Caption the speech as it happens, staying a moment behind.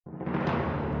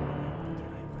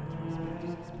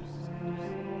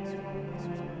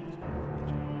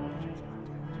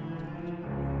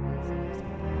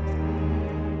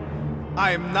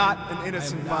I am not an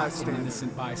innocent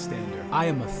bystander. I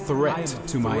am a threat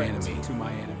to my enemy.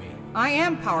 I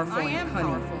am powerful and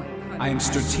cunning. I am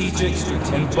strategic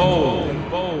and bold.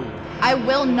 I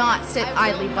will not sit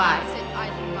idly by.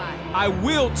 I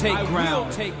will take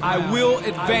ground. I will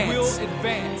advance.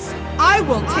 I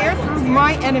will tear through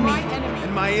my enemy.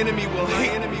 And my enemy will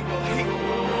hate.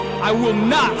 I will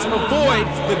not avoid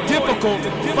the difficult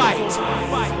fight.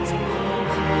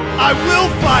 I will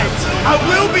fight. I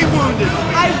will be wounded.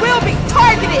 I will be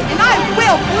targeted and I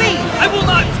will bleed. I will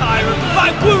not tire. My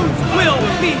wounds will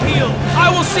be healed. I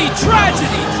will see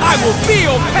tragedy. I will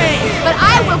feel pain. But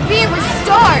I will be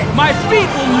restored. My feet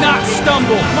will not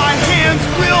stumble. My hands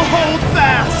will hold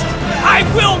fast. I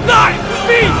will not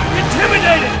be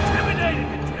intimidated.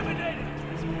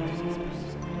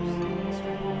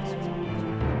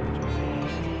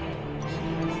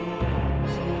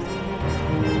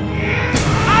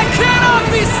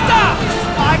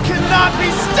 I cannot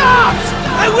be stopped!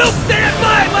 I will stand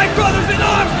by my brothers in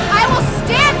arms! I will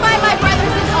stand by my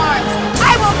brothers in arms!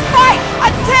 I will fight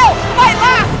until my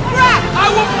last breath! I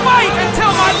will fight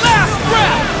until my last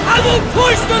breath! I will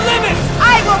push the limits!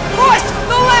 I will push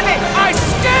the limits! I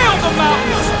scale the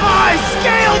mountains! I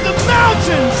scale the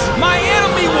mountains! My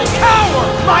enemy will cower!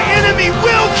 My enemy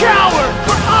will cower!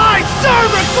 For I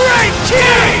serve a great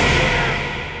king!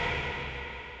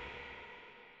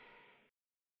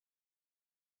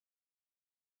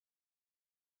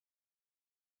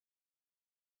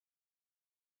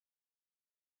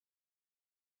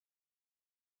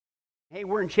 Hey,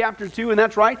 we're in chapter 2, and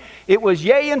that's right. It was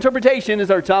yea interpretation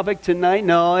is our topic tonight.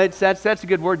 No, that's a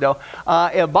good word, though.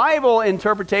 A Bible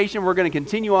interpretation, we're going to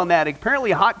continue on that.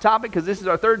 Apparently a hot topic because this is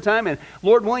our third time, and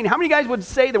Lord willing, how many guys would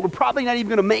say that we're probably not even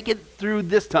going to make it through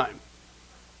this time?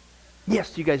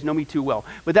 Yes, you guys know me too well.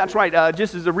 But that's right,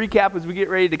 just as a recap as we get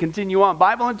ready to continue on.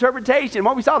 Bible interpretation,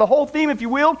 what we saw, the whole theme, if you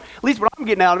will, at least what I'm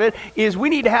getting out of it, is we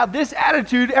need to have this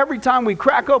attitude every time we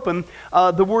crack open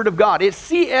the Word of God. It's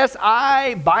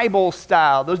CSI Bible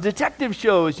style. Those detective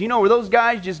shows, where those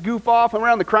guys just goof off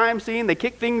around the crime scene, they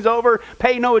kick things over,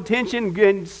 pay no attention,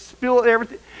 and spill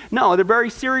everything. No, they're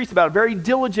very serious about it, very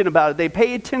diligent about it. They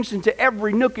pay attention to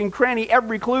every nook and cranny,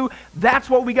 every clue. That's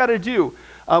what we got to do.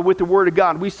 With the Word of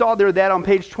God. We saw there that on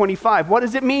page 25. What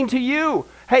does it mean to you?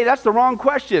 Hey, that's the wrong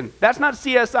question. That's not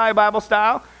CSI Bible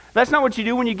style. That's not what you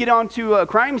do when you get onto a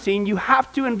crime scene. You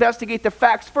have to investigate the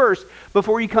facts first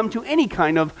before you come to any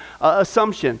kind of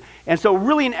assumption. And so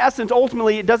really, in essence,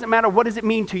 ultimately, it doesn't matter what does it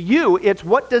mean to you. It's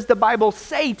what does the Bible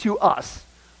say to us?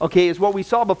 Okay, is what we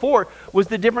saw before was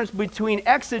the difference between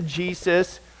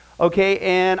exegesis, okay,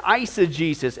 and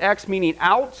eisegesis. Ex meaning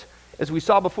out, as we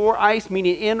saw before, eis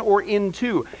meaning in or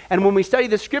into. And when we study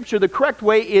the scripture, the correct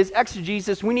way is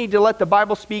exegesis. We need to let the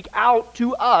Bible speak out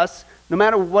to us, no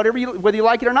matter whether you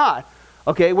like it or not.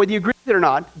 Okay, whether you agree with it or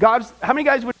not. How many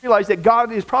guys would realize that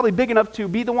God is probably big enough to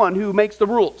be the one who makes the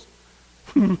rules?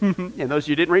 And those of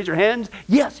you didn't raise your hands,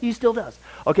 yes, he still does.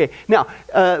 Okay, now,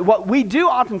 what we do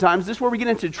oftentimes, this is where we get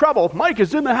into trouble. Mike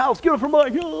is in the house, give it for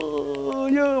Mike. Oh,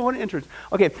 yeah, what an entrance.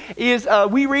 Okay, is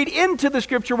we read into the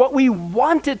scripture what we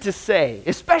want it to say,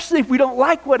 especially if we don't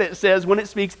like what it says when it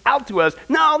speaks out to us.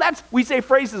 No, we say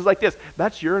phrases like this,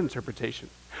 that's your interpretation.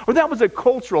 Or that was a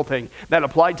cultural thing that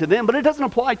applied to them, but it doesn't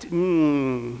apply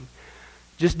to,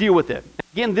 just deal with it.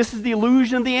 Again, this is the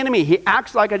illusion of the enemy. He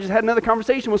acts like, I just had another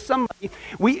conversation with somebody,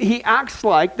 he acts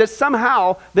like that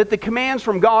somehow that the commands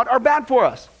from God are bad for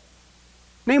us.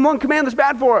 Name one command that's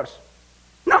bad for us.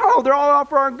 No, they're all out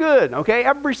for our good, okay?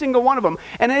 Every single one of them.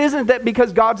 And it isn't that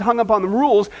because God's hung up on the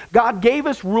rules. God gave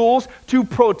us rules to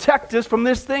protect us from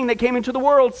this thing that came into the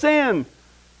world, sin,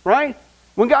 right?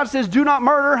 When God says, do not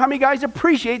murder, how many guys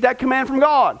appreciate that command from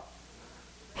God?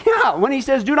 Yeah, when he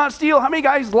says, do not steal, how many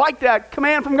guys like that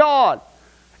command from God?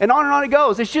 And on it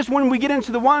goes. It's just when we get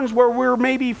into the ones where we're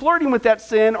maybe flirting with that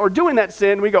sin or doing that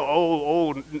sin, we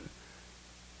go,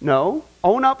 no,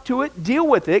 own up to it, deal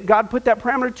with it. God put that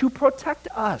parameter to protect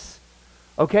us,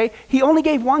 okay? He only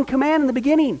gave one command in the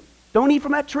beginning. Don't eat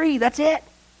from that tree, that's it.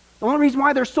 The only reason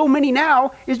why there's so many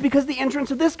now is because the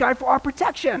entrance of this guy for our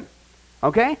protection,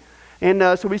 okay?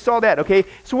 And so we saw that, okay?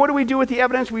 So what do we do with the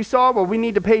evidence we saw? Well, we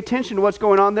need to pay attention to what's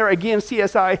going on there. Again,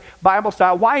 CSI Bible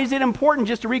style. Why is it important?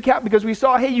 Just to recap, because we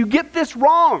saw, hey, you get this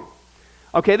wrong.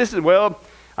 Okay, this is, well,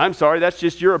 I'm sorry, that's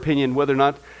just your opinion, whether or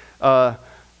not,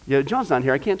 John's not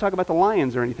here. I can't talk about the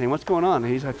Lions or anything. What's going on?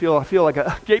 I feel like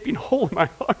a gaping hole in my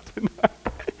heart tonight.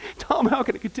 Tom, how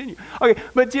can it continue? Okay,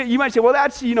 but you might say, well,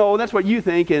 that's what you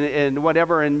think and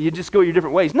whatever, and you just go your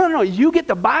different ways. No, you get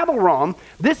the Bible wrong.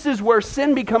 This is where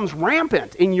sin becomes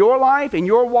rampant in your life, in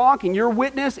your walk, in your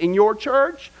witness, in your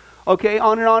church. Okay,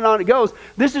 on and on it goes.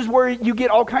 This is where you get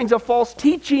all kinds of false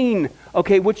teaching,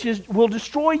 okay, which will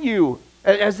destroy you,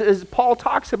 as Paul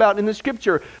talks about in the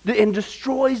scripture, and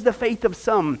destroys the faith of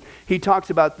some. He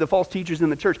talks about the false teachers in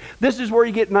the church. This is where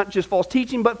you get not just false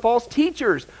teaching, but false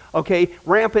teachers, okay,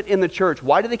 rampant in the church.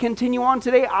 Why do they continue on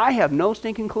today? I have no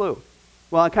stinking clue.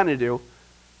 Well, I kind of do.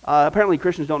 Apparently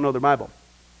Christians don't know their Bible.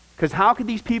 Because how could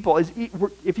these people,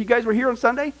 if you guys were here on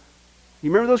Sunday,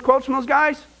 you remember those quotes from those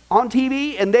guys on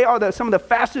TV, and they are some of the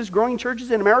fastest growing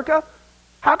churches in America?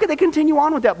 How could they continue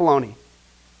on with that baloney?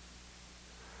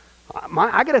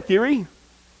 I got a theory.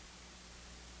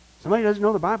 Somebody doesn't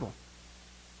know the Bible.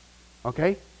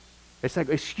 Okay? It's like,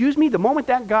 excuse me, the moment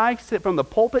that guy from the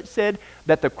pulpit said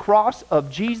that the cross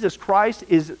of Jesus Christ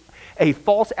is a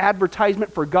false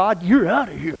advertisement for God, you're out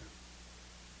of here.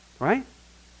 Right?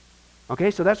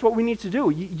 Okay, so that's what we need to do.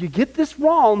 You get this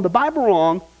wrong, the Bible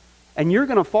wrong, and you're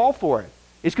going to fall for it.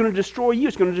 It's going to destroy you.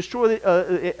 It's going to destroy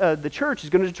the church. It's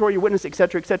going to destroy your witness,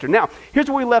 etc., etc. Now, here's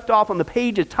where we left off on the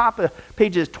page at top of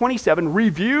pages 27.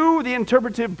 Review the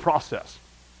interpretive process.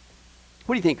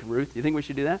 What do you think, Ruth? Do you think we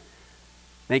should do that?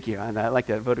 Thank you. I like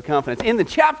that vote of confidence. In the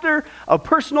chapter of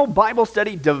Personal Bible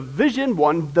Study, Division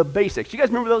 1, the basics. You guys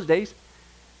remember those days?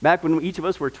 Back when each of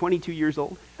us were 22 years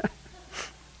old?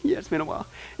 Yeah, it's been a while.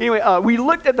 Anyway, we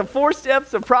looked at the 4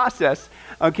 steps of process,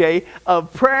 okay,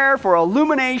 of prayer for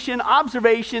illumination,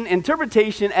 observation,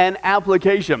 interpretation, and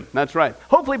application. That's right.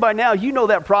 Hopefully by now you know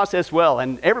that process well.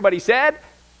 And everybody said?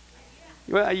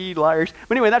 Well, you liars.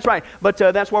 But anyway, that's right. But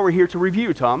that's why we're here to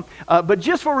review, Tom. But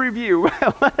just for review,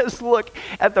 let us look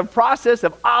at the process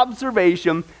of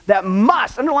observation that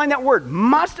must, underline that word,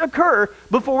 must occur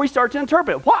before we start to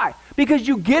interpret. Why? Because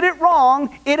you get it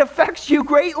wrong, it affects you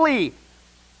greatly.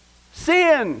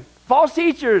 Sin, false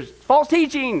teachers, false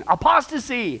teaching,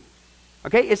 apostasy.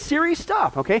 Okay, it's serious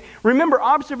stuff, okay? Remember,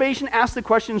 observation asks the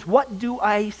questions, what do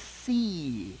I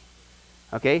see?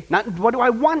 Okay, not what do I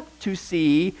want to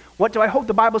see, what do I hope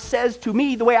the Bible says to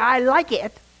me the way I like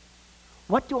it.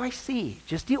 What do I see?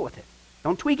 Just deal with it.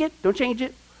 Don't tweak it, don't change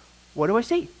it. What do I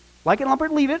see? Like it, lump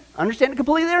it, leave it, understand it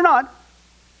completely or not.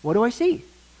 What do I see?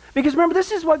 Because remember,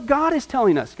 this is what God is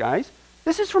telling us, guys.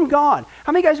 This is from God.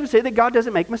 How many guys would say that God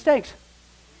doesn't make mistakes?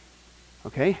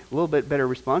 Okay, a little bit better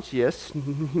response. Yes,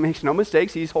 he makes no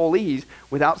mistakes. He's holy. He's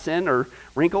without sin or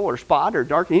wrinkle or spot or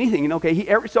dark, anything. Okay,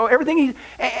 so everything.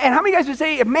 And how many guys would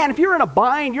say, man, if you're in a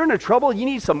bind, you're in a trouble, you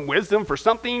need some wisdom for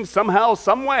something, somehow,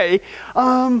 some way.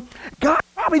 God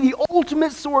probably the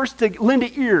ultimate source to lend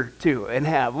an ear to and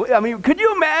have. I mean, could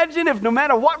you imagine if no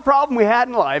matter what problem we had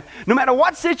in life, no matter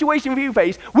what situation we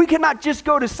face, we could not just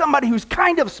go to somebody who's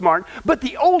kind of smart, but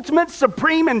the ultimate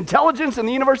supreme intelligence in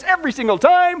the universe every single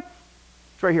time?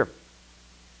 It's right here.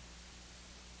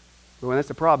 But when that's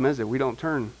the problem, is it? We don't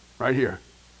turn right here.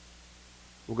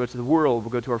 We'll go to the world,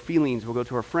 we'll go to our feelings, we'll go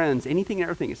to our friends, anything and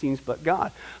everything, it seems, but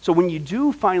God. So when you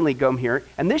do finally come here,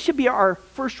 and this should be our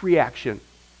first reaction.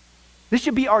 This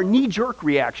should be our knee-jerk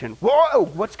reaction. Whoa,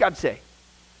 what's God say?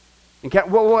 And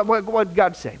what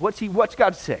God say? What's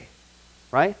God say?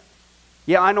 Right?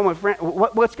 Yeah, I know my friend.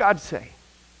 What's God say?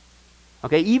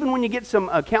 Okay, even when you get some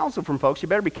counsel from folks, you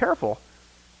better be careful.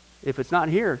 If it's not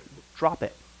here, drop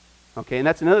it. Okay, and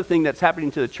that's another thing that's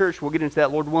happening to the church. We'll get into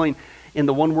that, Lord willing, in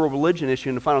the one world religion issue,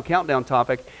 in the final countdown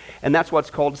topic. And that's what's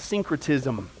called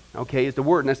syncretism. Okay, is the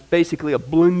word. And that's basically a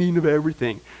blending of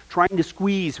everything. Trying to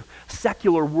squeeze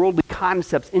secular worldly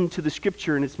concepts into the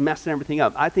scripture, and it's messing everything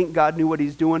up. I think God knew what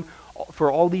he's doing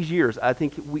for all these years. I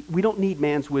think we don't need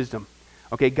man's wisdom.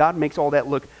 Okay, God makes all that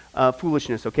look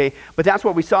foolishness, okay? But that's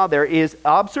what we saw there is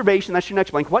observation. That's your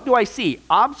next blank. What do I see?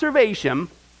 Observation,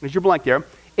 there's your blank there,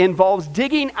 involves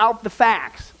digging out the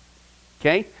facts,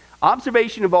 okay?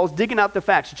 Observation involves digging out the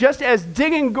facts. Just as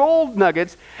digging gold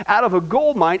nuggets out of a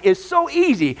gold mine is so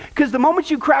easy, because the moment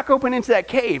you crack open into that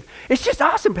cave, it's just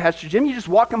awesome, Pastor Jim. You just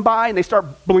walk them by and they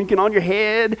start blinking on your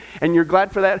head, and you're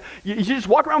glad for that. You just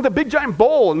walk around with a big giant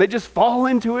bowl and they just fall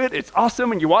into it. It's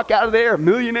awesome, and you walk out of there a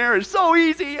millionaire. It's so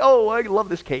easy. Oh, I love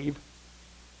this cave.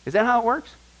 Is that how it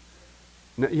works?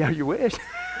 No, yeah, you wish.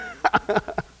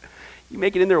 You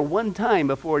make it in there one time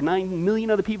before 9 million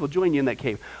other people join you in that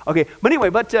cave. Okay, but anyway,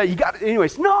 you got it.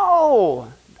 Anyways, no.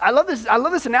 I love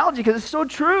this analogy because it's so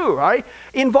true, right?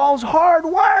 It involves hard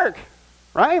work,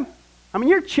 right? I mean,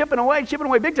 you're chipping away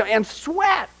big time, and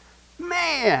sweat.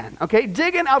 Man, okay?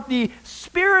 Digging out the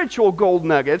spiritual gold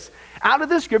nuggets out of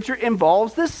the scripture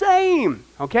involves the same,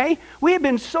 okay? We have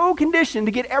been so conditioned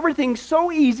to get everything so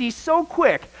easy, so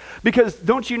quick, because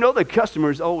don't you know the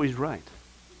customer is always right?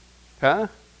 Huh?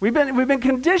 We've been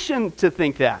conditioned to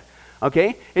think that,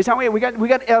 okay? It's how we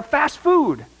got fast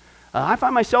food. I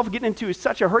find myself getting into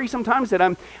such a hurry sometimes that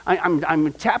I'm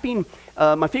tapping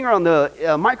my finger on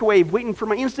the microwave waiting for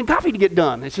my instant coffee to get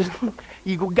done. It's just,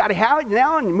 you got to have it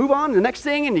now and move on to the next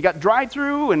thing, and you got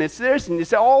drive-through, and it's this, and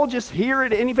it's all just here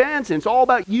at any events, and it's all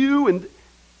about you, and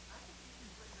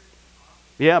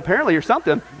yeah, apparently, or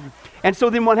something. And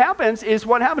so then what happens is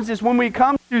when we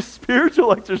come to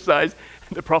spiritual exercise,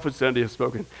 the prophet Sandy has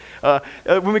spoken,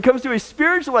 when it comes to a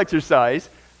spiritual exercise,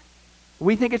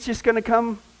 we think it's just going to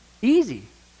come easy.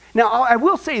 Now, I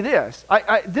will say this.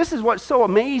 This is what's so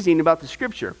amazing about the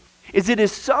Scripture, is it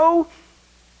is so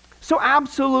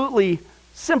absolutely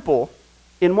simple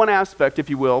in one aspect, if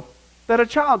you will, that a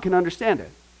child can understand it,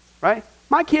 right?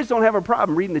 My kids don't have a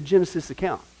problem reading the Genesis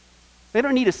account. They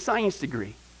don't need a science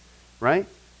degree, right?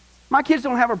 My kids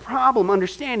don't have a problem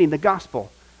understanding the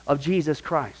gospel of Jesus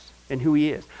Christ and who he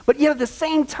is. But yet at the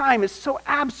same time, it's so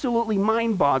absolutely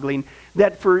mind-boggling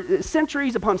that for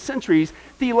centuries upon centuries,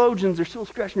 theologians are still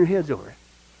scratching their heads over it.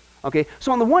 Okay,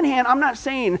 so on the one hand, I'm not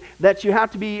saying that you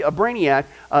have to be a brainiac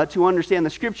to understand the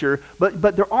Scripture, but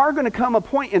there are going to come a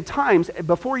point in times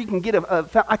before you can get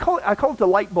I call it the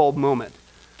light bulb moment.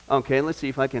 Okay, let's see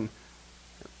if I can,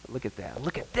 look at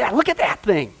that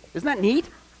thing. Isn't that neat?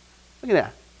 Look at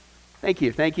that.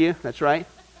 Thank you, that's right.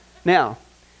 Now,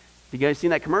 if you guys seen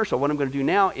that commercial, what I'm going to do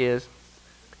now is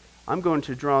I'm going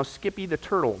to draw Skippy the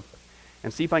Turtle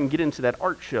and see if I can get into that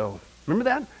art show. Remember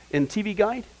that in TV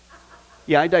Guide?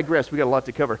 Yeah, I digress. We got a lot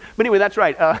to cover. But anyway, that's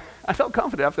right. I felt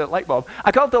confident after that light bulb.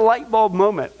 I call it the light bulb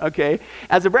moment, okay?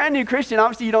 As a brand new Christian,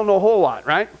 obviously you don't know a whole lot,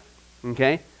 right?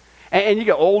 Okay? And you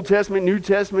got Old Testament, New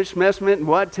Testament, Schmestament,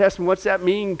 what Testament, what's that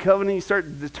mean? Covenant, you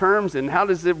start the terms, and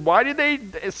why did they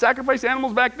sacrifice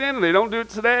animals back then and they don't do it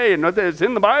today? And it's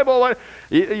in the Bible.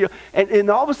 And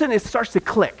all of a sudden it starts to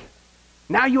click.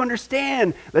 Now you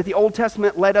understand that the Old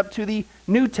Testament led up to the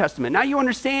New Testament. Now you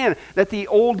understand that the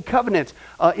Old Covenant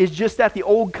is just that, the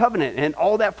Old Covenant, and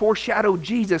all that foreshadowed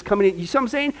Jesus coming in. You see what I'm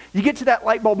saying? You get to that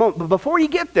light bulb moment. But before you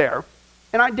get there,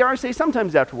 and I dare I say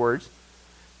sometimes afterwards,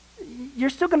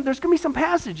 there's going to be some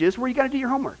passages where you got to do your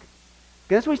homework.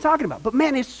 Okay, that's what he's talking about. But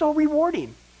man, it's so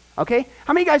rewarding. Okay?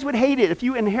 How many guys would hate it if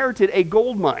you inherited a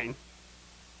gold mine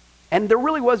and there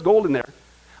really was gold in there,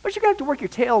 but you're going to have to work your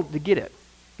tail to get it?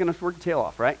 You're going to have to work your tail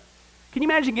off, right? Can you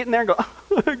imagine getting there and go,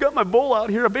 I got my bowl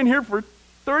out here. I've been here for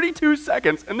 32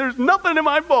 seconds and there's nothing in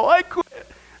my bowl. I quit.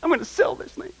 I'm going to sell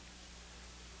this thing.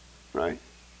 Right?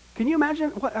 Can you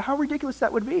imagine how ridiculous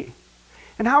that would be?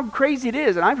 And how crazy it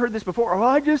is. And I've heard this before. Oh,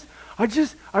 I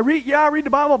read the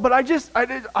Bible, but I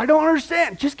don't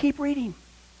understand. Just keep reading.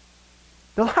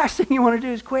 The last thing you want to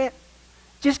do is quit.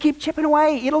 Just keep chipping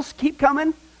away. It'll keep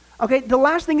coming. Okay, the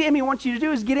last thing the enemy wants you to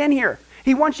do is get in here.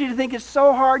 He wants you to think it's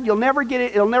so hard, you'll never get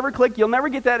it, it'll never click, you'll never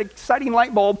get that exciting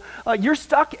light bulb. You're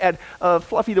stuck at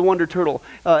Fluffy the Wonder Turtle,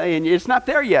 and it's not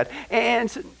there yet.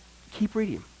 And so, keep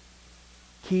reading.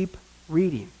 Keep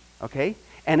reading, okay?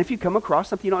 And if you come across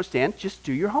something you don't understand, just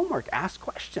do your homework. Ask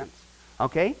questions,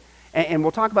 okay? And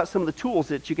we'll talk about some of the tools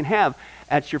that you can have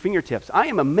at your fingertips. I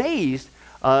am amazed,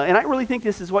 and I really think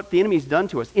this is what the enemy's done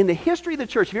to us. In the history of the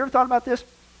church, have you ever thought about this?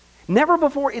 Never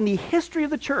before in the history of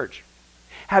the church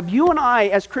have you and I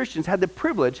as Christians had the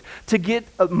privilege to get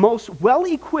most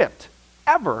well-equipped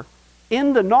ever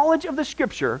in the knowledge of the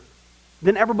Scripture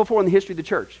than ever before in the history of the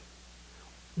church.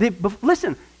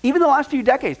 Listen, even the last few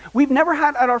decades, we've never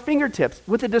had at our fingertips,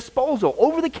 with a disposal,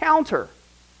 over the counter,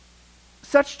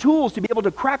 such tools to be able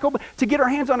to crack open, to get our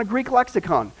hands on a Greek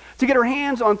lexicon, to get our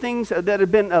hands on things that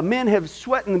have been, men have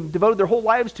sweat and devoted their whole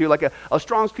lives to, like a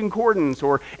Strong's Concordance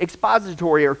or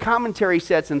expository or commentary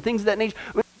sets and things of that nature.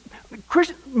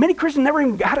 Many Christians never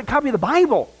even had a copy of the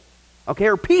Bible, okay,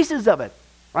 or pieces of it,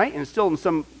 right? And it's still in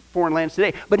some foreign lands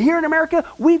today. But here in America,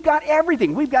 we've got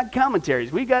everything. We've got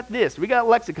commentaries. We've got this. We got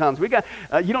lexicons. We got.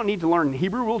 You don't need to learn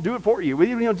Hebrew. We'll do it for you.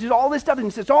 Just all this stuff,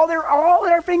 and it's all there, all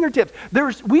at our fingertips.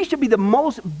 We should be the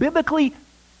most biblically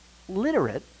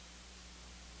literate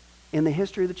in the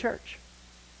history of the church.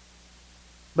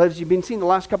 But as you've been seeing the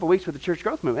last couple of weeks with the church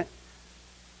growth movement,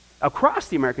 across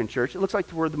the American church, it looks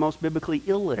like we're the most biblically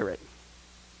illiterate.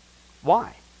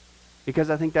 Why? Because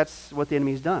I think that's what the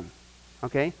enemy's done.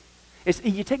 Okay?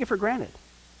 You take it for granted.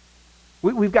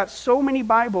 We've got so many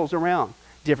Bibles around.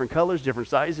 Different colors, different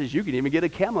sizes. You can even get a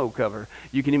camo cover.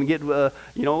 You can even get, a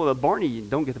Barney.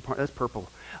 Don't get that's purple.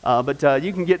 But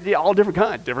you can get all different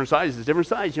kinds, different sizes.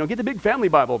 Get the big family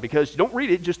Bible, because you don't read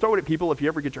it, just throw it at people if you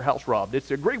ever get your house robbed. It's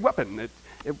a great weapon.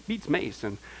 It beats mace.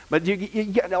 But you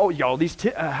get all these.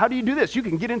 How do you do this? You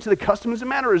can get into the customs and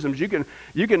mannerisms. You can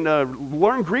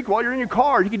learn Greek while you're in your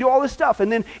car. You can do all this stuff,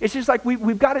 and then it's just like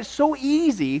we've got it so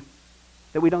easy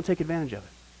that we don't take advantage of it.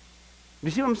 You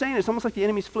see what I'm saying? It's almost like the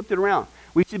enemy's flipped it around.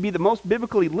 We should be the most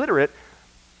biblically literate,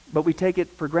 but we take it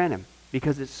for granted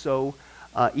because it's so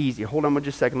easy. Hold on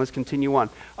just a second. Let's continue on.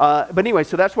 But anyway,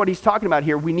 so that's what he's talking about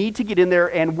here. We need to get in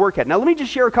there and work at it. Now, let me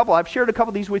just share a couple. I've shared a couple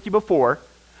of these with you before,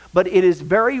 but it is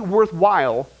very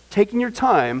worthwhile taking your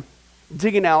time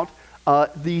digging out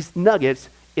these nuggets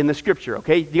in the Scripture,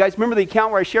 okay? Do you guys remember the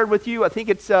account where I shared with you? I think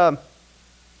it's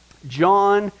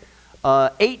John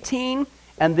 18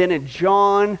 and then in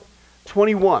John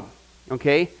 21,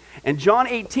 okay? And John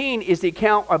 18 is the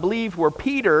account, I believe, where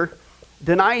Peter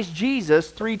denies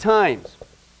Jesus 3 times,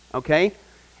 okay?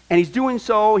 And he's doing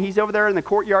so, he's over there in the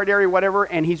courtyard area, whatever,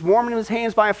 and he's warming his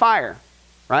hands by a fire,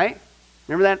 right?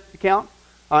 Remember that account?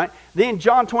 All right. Then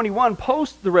John 21,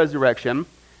 post the resurrection,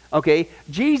 okay,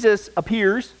 Jesus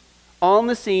appears on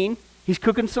the scene. He's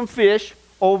cooking some fish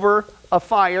over a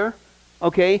fire,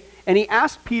 okay? And he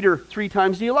asks Peter 3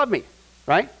 times, do you love me,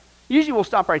 right? Usually we'll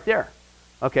stop right there.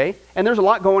 Okay, and there's a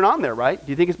lot going on there, right?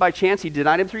 Do you think it's by chance he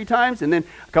denied him 3 times? And then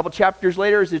a couple chapters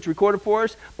later, as it's recorded for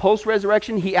us,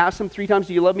 post-resurrection, he asked him 3 times,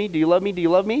 do you love me? Do you love me? Do you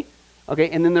love me?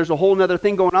 Okay, and then there's a whole other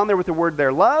thing going on there with the word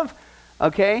there, love,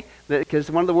 okay,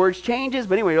 because one of the words changes.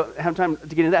 But anyway, we don't have time to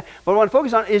get into that. But what I want to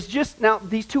focus on is just now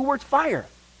these 2 words, fire.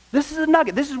 This is a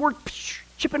nugget. This is where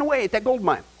chipping away at that gold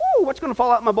mine. Ooh, what's going to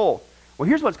fall out in my bowl? Well,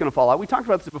 here's what's going to fall out. We talked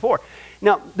about this before.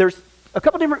 Now, there's a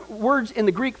couple different words in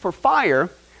the Greek for fire.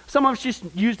 Some of us just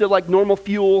used it like normal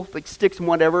fuel, like sticks and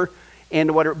whatever,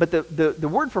 But the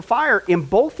word for fire in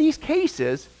both these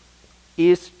cases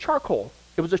is charcoal.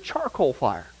 It was a charcoal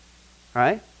fire,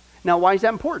 right? Now, why is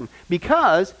that important?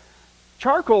 Because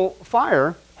charcoal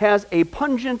fire has a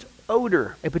pungent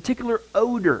odor, a particular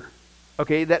odor,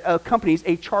 okay, that accompanies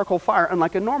a charcoal fire,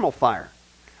 unlike a normal fire,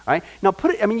 right? Now,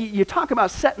 you talk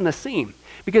about setting the scene.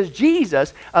 Because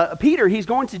Jesus, Peter, he's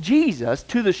going to Jesus,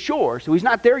 to the shore, so he's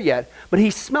not there yet, but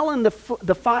he's smelling the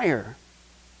fire.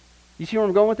 You see where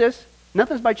I'm going with this?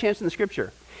 Nothing's by chance in the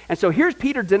Scripture. And so here's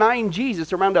Peter denying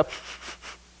Jesus around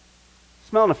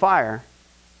smelling a fire,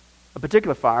 a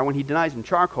particular fire, when he denies him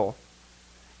charcoal.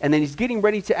 And then he's getting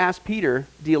ready to ask Peter,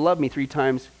 do you love me 3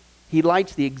 times? He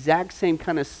lights the exact same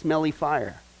kind of smelly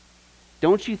fire.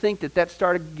 Don't you think that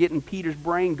started getting Peter's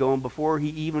brain going before he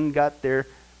even got there?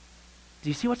 Do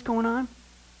you see what's going on?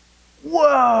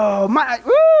 Whoa,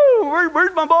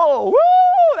 where's my bowl?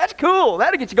 Woo, that's cool.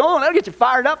 That'll get you going. That'll get you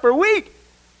fired up for a week.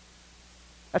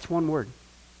 That's one word.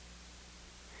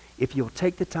 If you'll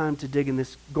take the time to dig in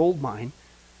this gold mine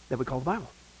that we call the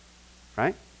Bible,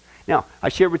 right? Now, I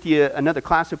shared with you another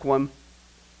classic one.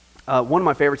 One of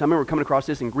my favorites, I remember coming across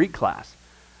this in Greek class,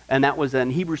 and that was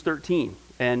in Hebrews 13.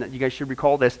 And you guys should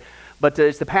recall this. But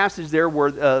it's the passage there where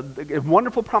a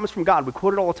wonderful promise from God. We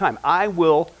quote it all the time. I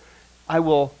will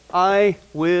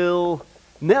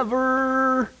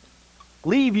never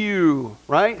leave you,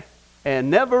 right? And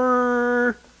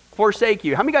never forsake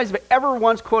you. How many guys have ever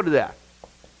once quoted that?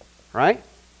 Right?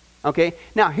 Okay.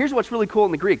 Now, here's what's really cool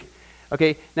in the Greek.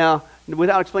 Okay. Now,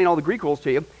 without explaining all the Greek rules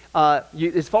to you,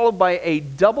 it's followed by a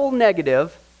double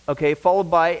negative, okay, followed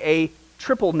by a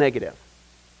triple negative,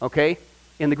 okay?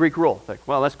 In the Greek rule. Like,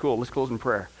 well, that's cool. Let's close in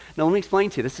prayer. Now, let me explain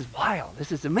to you. This is wild.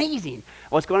 This is amazing.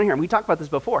 What's going on here? And we talked about this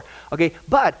before. Okay,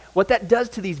 but what that does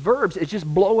to these verbs is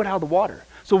just blow it out of the water.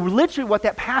 So literally what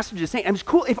that passage is saying, and it's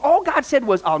cool. If all God said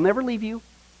was, I'll never leave you,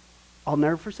 I'll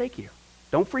never forsake you.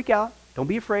 Don't freak out. Don't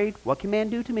be afraid. What can man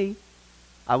do to me?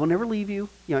 I will never leave you.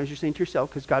 You know, as you're saying to yourself,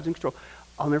 because God's in control.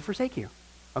 I'll never forsake you.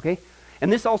 Okay?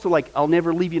 And this also, like, I'll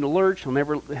never leave you in a lurch. I'll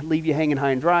never leave you hanging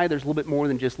high and dry. There's a little bit more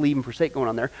than just leave and forsake going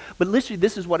on there. But literally,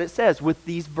 this is what it says with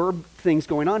these verb things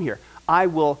going on here. I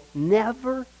will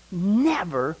never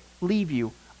leave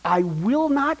you. I will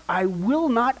not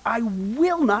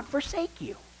forsake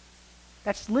you.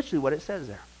 That's literally what it says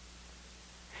there.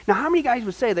 Now, how many guys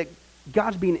would say that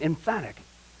God's being emphatic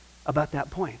about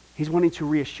that point? He's wanting to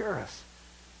reassure us.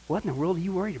 What in the world are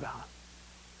you worried about?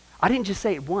 I didn't just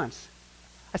say it once.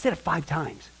 I said it 5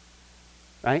 times,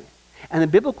 right? And the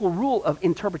biblical rule of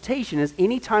interpretation is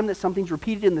any time that something's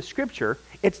repeated in the Scripture,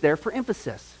 it's there for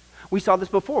emphasis. We saw this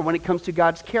before when it comes to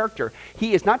God's character.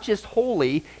 He is not just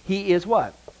holy, he is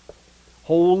what?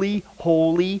 Holy,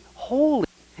 holy, holy.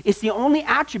 It's the only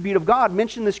attribute of God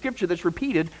mentioned in the Scripture that's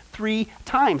repeated 3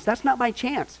 times. That's not by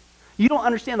chance. You don't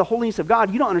understand the holiness of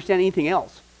God, you don't understand anything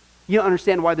else. You don't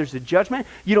understand why there's a judgment.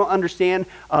 You don't understand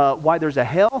why there's a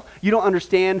hell. You don't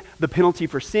understand the penalty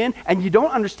for sin. And you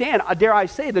don't understand, dare I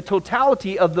say, the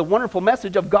totality of the wonderful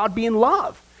message of God being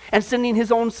love and sending his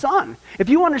own son. If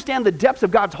you understand the depths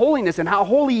of God's holiness and how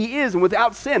holy he is and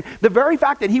without sin, the very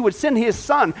fact that he would send his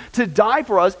son to die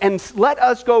for us and let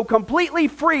us go completely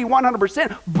free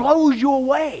 100% blows you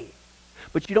away.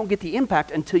 but you don't get the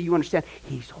impact until you understand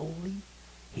he's holy,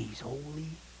 he's holy,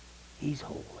 he's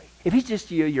holy. If he's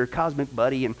just your cosmic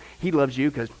buddy and he loves you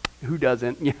because who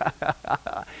doesn't?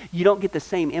 You don't get the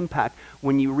same impact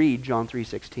when you read John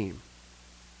 3:16.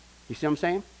 You see what I'm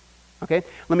saying? Okay,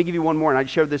 let me give you one more, and I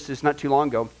shared this not too long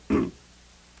ago.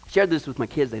 Shared this with my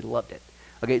kids, they loved it.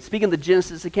 Okay, speaking of the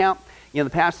Genesis account, the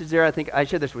passage there, I think I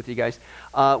shared this with you guys.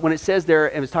 When it says there,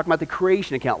 it was talking about the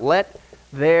creation account, let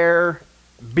there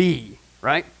be,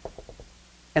 right?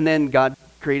 And then God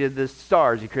created the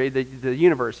stars, he created the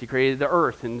universe, he created the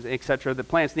earth, and etc., the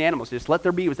plants and the animals. Just let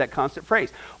there be was that constant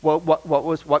phrase. Well,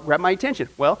 what grabbed my attention?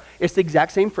 Well, it's the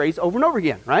exact same phrase over and over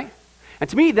again, right? And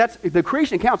to me, that's the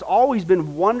creation account's always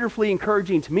been wonderfully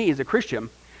encouraging to me as a Christian.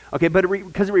 Okay, but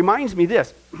because it reminds me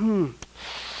this.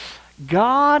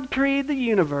 God created the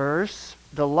universe.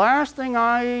 The last thing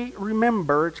I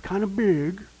remember, it's kind of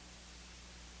big.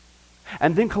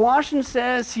 And then Colossians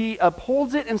says he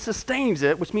upholds it and sustains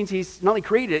it, which means he's not only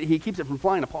created it, he keeps it from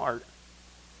flying apart.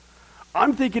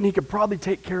 I'm thinking he could probably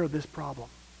take care of this problem.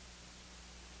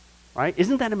 Right?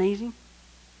 Isn't that amazing?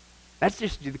 That's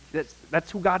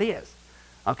who God is.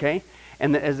 Okay?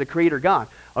 And as the creator God.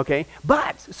 Okay?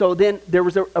 But, so then there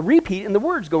was a repeat in the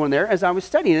words going there as I was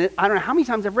studying it. I don't know how many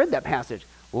times I've read that passage.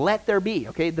 Let there be.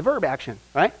 Okay? The verb action.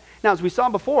 Right? Now, as we saw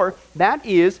before, that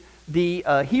is the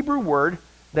Hebrew word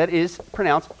that is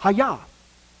pronounced hayah.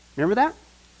 Remember that?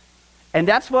 And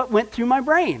that's what went through my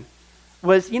brain.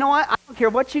 Was, you know what? I don't care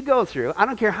what you go through. I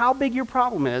don't care how big your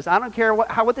problem is. I don't care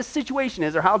what the situation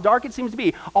is or how dark it seems to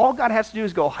be. All God has to do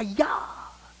is go hayah.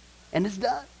 And it's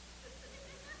done.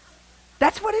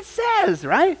 That's what it says,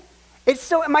 right? It's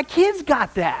so, my kids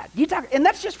got that. And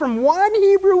that's just from one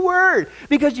Hebrew word,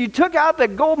 because you took out the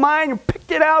gold mine and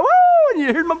picked it out, woo, and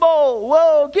you heard my bowl.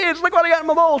 Whoa, kids, look what I got in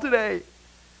my bowl today.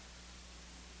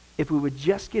 If we would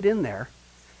just get in there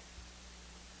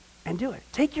and do it.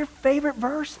 Take your favorite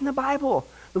verse in the Bible,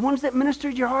 the ones that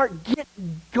ministered your heart,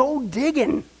 go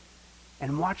digging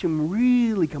and watch them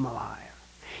really come alive.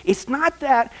 It's not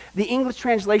that the English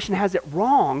translation has it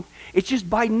wrong. It's just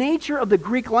by nature of the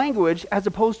Greek language, as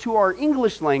opposed to our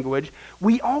English language,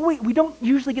 we don't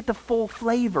usually get the full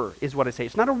flavor, is what I say.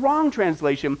 It's not a wrong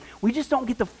translation. We just don't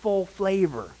get the full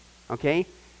flavor, okay?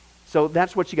 So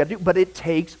that's what you got to do. But it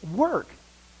takes work,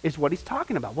 is what he's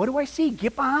talking about. What do I see?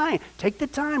 Get behind. Take the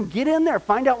time. Get in there.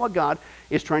 Find out what God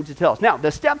is trying to tell us. Now,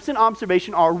 the steps in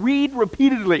observation are read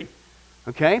repeatedly,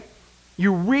 okay?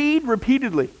 You read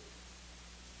repeatedly.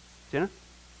 Jenna?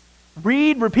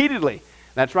 Read repeatedly.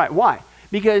 That's right. Why?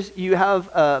 Because you have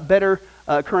a better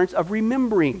occurrence of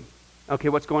remembering, okay,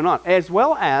 what's going on. As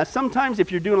well as sometimes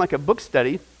if you're doing like a book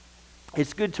study,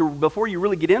 it's good to, before you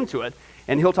really get into it,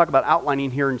 and he'll talk about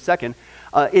outlining here in a second,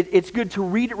 it's good to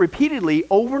read it repeatedly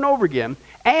over and over again.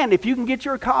 And if you can get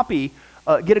a copy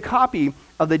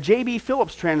of the J.B.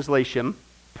 Phillips translation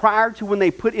prior to when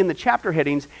they put in the chapter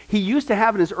headings. He used to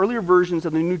have in his earlier versions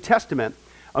of the New Testament,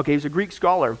 okay, he's a Greek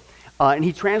scholar, and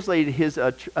he translated his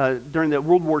during the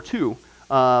World War II.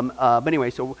 But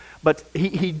anyway, but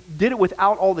he did it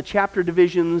without all the chapter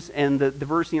divisions and the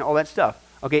versing and all that stuff.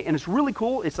 Okay, and it's really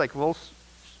cool. It's like, well,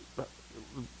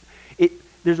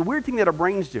 there's a weird thing that our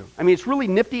brains do. I mean, it's really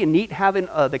nifty and neat having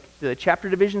the chapter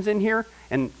divisions in here,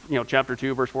 and chapter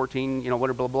 2, verse 14,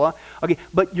 whatever, blah, blah, blah. Okay,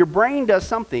 but your brain does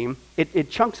something. It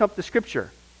chunks up the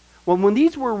scripture. Well, when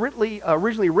these were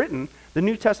originally written, the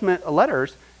New Testament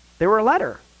letters, they were a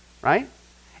letter, right?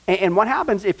 And what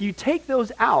happens if you take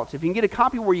those out, if you can get a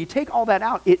copy where you take all that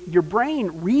out, your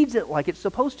brain reads it like it's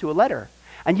supposed to, a letter.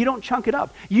 And you don't chunk it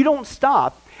up. You don't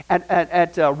stop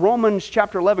at Romans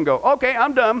chapter 11 go, okay,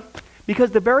 I'm done.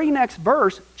 Because the very next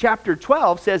verse, chapter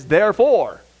 12, says,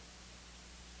 therefore,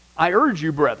 I urge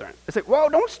you, brethren. It's like, whoa,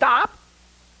 don't stop.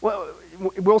 Well,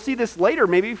 we'll see this later,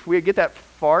 maybe, if we get that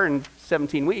far in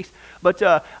 17 weeks. But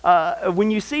when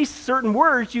you see certain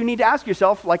words, you need to ask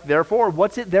yourself, like, therefore,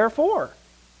 what's it there for?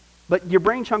 But your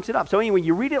brain chunks it up. So anyway,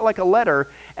 you read it like a letter,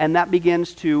 and that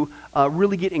begins to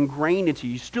really get ingrained into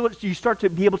you. You start to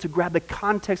be able to grab the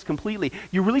context completely.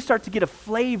 You really start to get a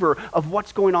flavor of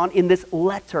what's going on in this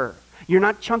letter. You're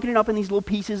not chunking it up in these little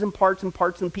pieces and parts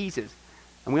and pieces.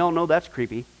 And we all know that's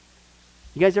creepy.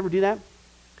 You guys ever do that?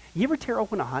 You ever tear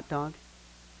open a hot dog?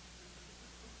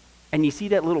 And you see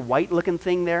that little white-looking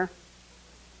thing there?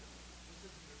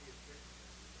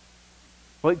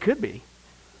 Well, it could be.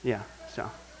 Yeah, so.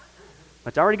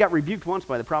 But I already got rebuked once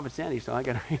by the prophet Sandy, so I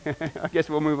guess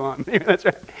we'll move on. That's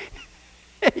right.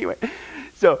 Anyway,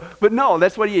 but no,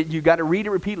 that's what you got to read it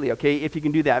repeatedly, okay, if you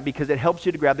can do that, because it helps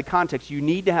you to grab the context. You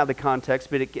need to have the context,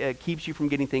 but it keeps you from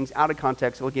getting things out of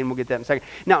context. So again, we'll get that in a second.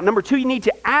 Now, number 2, you need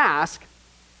to ask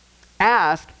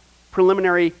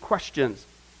preliminary questions.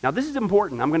 Now, this is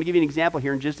important. I'm going to give you an example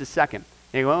here in just a second.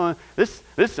 You go, well, this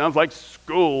sounds like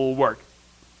schoolwork.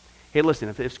 Hey, listen,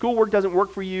 if schoolwork doesn't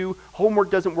work for you,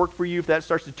 homework doesn't work for you, if that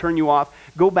starts to turn you off,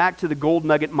 go back to the gold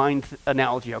nugget mine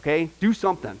analogy, okay? Do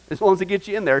something, as long as it gets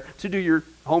you in there to do your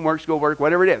homework, schoolwork,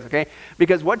 whatever it is, okay?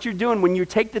 Because what you're doing when you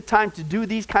take the time to do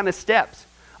these kind of steps,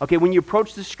 okay, when you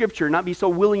approach the scripture, not be so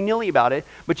willy-nilly about it,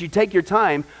 but you take your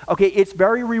time, okay, it's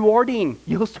very rewarding.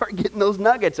 You'll start getting those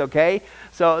nuggets, okay?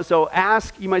 So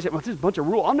ask, you might say, well, this is a bunch of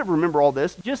rules. I'll never remember all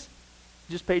this. Just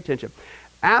pay attention.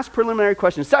 Ask preliminary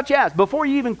questions, such as, before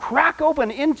you even crack open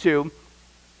into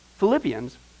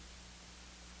Philippians,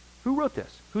 who wrote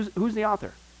this? Who's the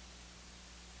author?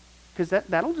 Because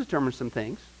that'll determine some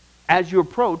things. As you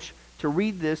approach to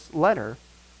read this letter,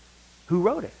 who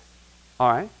wrote it?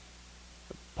 All right.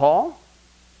 Paul?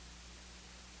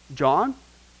 John?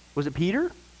 Was it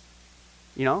Peter?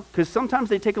 You know, because sometimes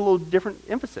they take a little different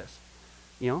emphasis.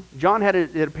 You know, John had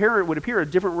would appear a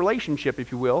different relationship,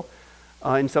 if you will,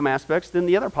 in some aspects than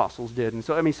the other apostles did. And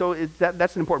so, I mean,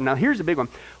 that's important. Now, here's a big one.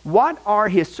 What are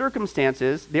his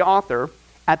circumstances, the author,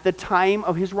 at the time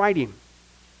of his writing?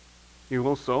 You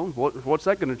go, so what's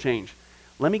that going to change?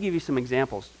 Let me give you some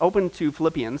examples. Open to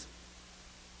Philippians.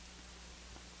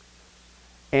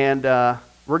 And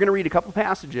we're going to read a couple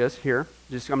passages here.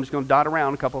 I'm just going to dot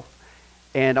around a couple.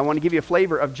 And I want to give you a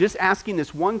flavor of just asking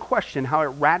this one question, how it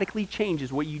radically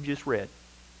changes what you just read.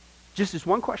 Just this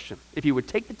one question. If you would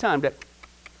take the time to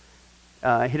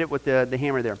hit it with the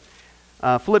hammer there.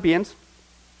 Philippians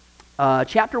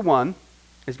chapter 1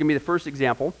 is going to be the first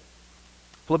example.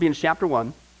 Philippians chapter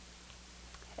 1.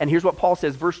 And here's what Paul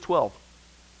says, verse 12.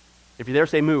 If you're there,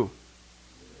 say moo.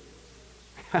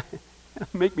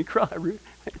 Make me cry.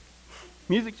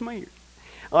 Music to my ears.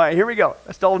 All right, here we go.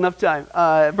 I stole enough time.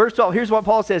 Verse 12, here's what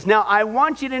Paul says. Now, I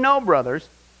want you to know, brothers,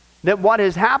 that what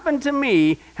has happened to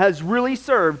me has really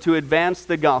served to advance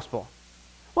the gospel.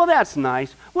 Well, that's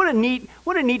nice. What a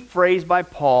neat phrase by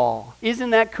Paul.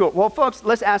 Isn't that cool? Well, folks,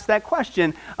 let's ask that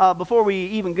question. Before we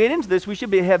even get into this, we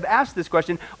should have asked this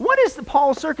question. What is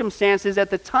Paul's circumstances at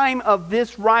the time of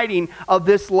this writing of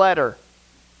this letter?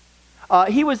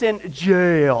 He was in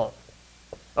jail.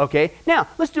 Okay, now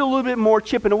let's do a little bit more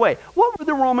chipping away. What were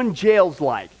the Roman jails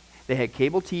like? They had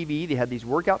cable TV, they had these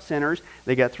workout centers,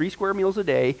 they got 3 square meals a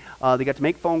day, they got to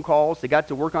make phone calls, they got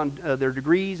to work on their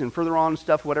degrees and further on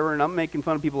stuff, whatever, and I'm making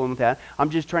fun of people with that. I'm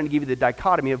just trying to give you the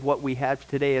dichotomy of what we have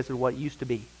today as to what it used to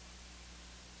be.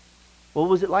 What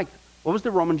was it like? What was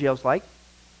the Roman jails like?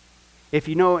 If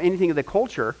you know anything of the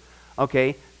culture,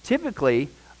 okay, typically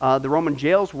the Roman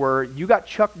jails were, you got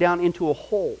chucked down into a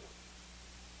hole,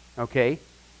 okay?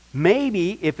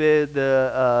 Maybe if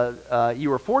you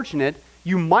were fortunate,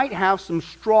 you might have some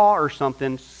straw or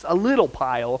something, a little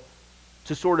pile,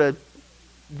 to sort of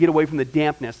get away from the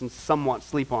dampness and somewhat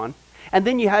sleep on. And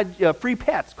then you had free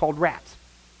pets called rats,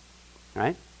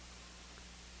 right?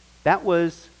 That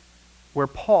was where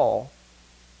Paul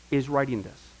is writing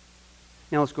this.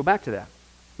 Now let's go back to that.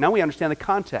 Now we understand the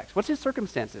context. What's his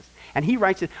circumstances? And he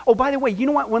writes it. Oh, by the way, you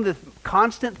know what one of the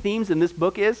constant themes in this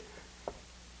book is?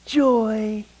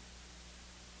 Joy.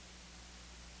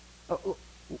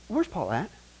 Where's Paul at?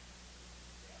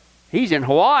 He's in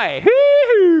Hawaii.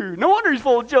 No wonder he's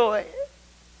full of joy.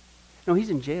 No, he's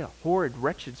in jail. Horrid,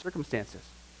 wretched circumstances.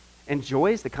 And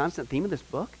joy is the constant theme of this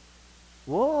book?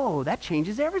 Whoa, that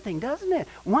changes everything, doesn't it?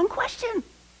 One question.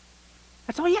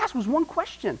 That's all he asked was one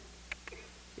question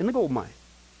in the gold mine,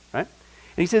 right?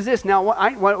 And he says this, now what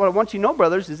I want you to know,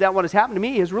 brothers, is that what has happened to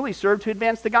me has really served to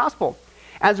advance the gospel.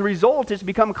 As a result, it's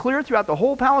become clear throughout the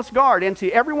whole palace guard and to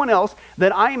everyone else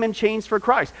that I am in chains for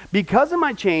Christ. Because of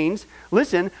my chains,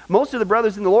 listen, most of the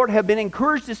brothers in the Lord have been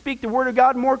encouraged to speak the word of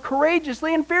God more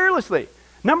courageously and fearlessly.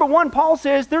 Number one, Paul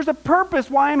says, there's a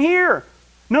purpose why I'm here.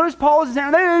 Notice Paul is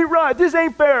saying, they ain't right, this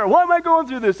ain't fair, why am I going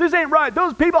through this? This ain't right,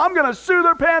 those people, I'm going to sue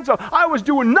their pants off. I was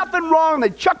doing nothing wrong,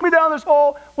 they chucked me down this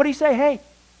hole. What do he say? Hey,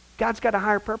 God's got a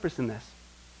higher purpose in this.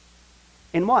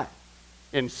 In what?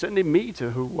 In sending me to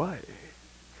Hawaii.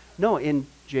 No, in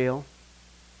jail.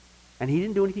 And he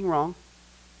didn't do anything wrong.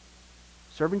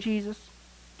 Serving Jesus,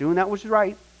 doing that which is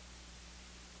right.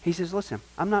 He says, listen,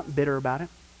 I'm not bitter about it.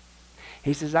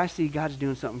 He says, I see God's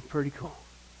doing something pretty cool.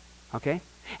 Okay?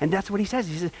 And that's what he says.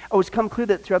 He says, oh, it's come clear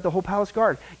that throughout the whole palace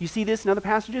guard. You see this in other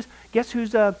passages? Guess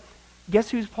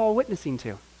who's Paul witnessing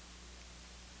to?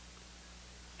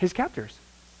 His captors.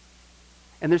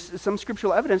 And there's some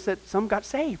scriptural evidence that some got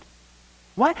saved.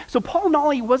 What? So Paul not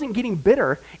only wasn't getting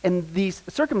bitter in these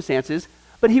circumstances,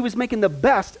 but he was making the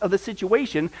best of the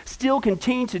situation, still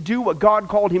continuing to do what God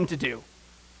called him to do.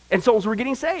 And souls were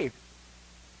getting saved.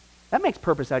 That makes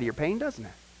purpose out of your pain, doesn't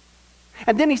it?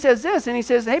 And then he says this, and he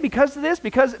says, hey, because of this,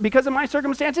 because of my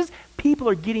circumstances, people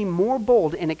are getting more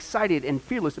bold and excited and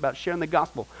fearless about sharing the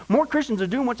gospel. More Christians are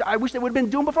doing what I wish they would have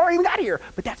been doing before I even got here.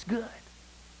 But that's good.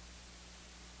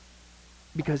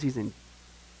 Because he's in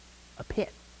a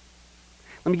pit.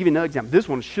 Let me give you another example. This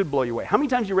one should blow you away. How many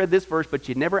times you read this verse, but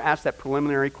you never asked that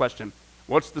preliminary question?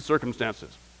 What's the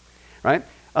circumstances? Right?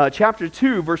 Chapter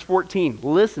 2, verse 14.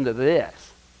 Listen to this.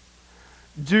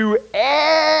 Do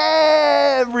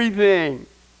everything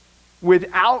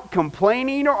without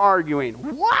complaining or arguing.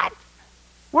 What?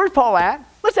 Where's Paul at?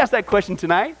 Let's ask that question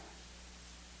tonight.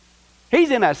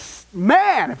 He's in a,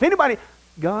 man, if anybody,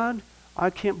 God, I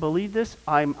can't believe this.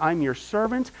 I'm your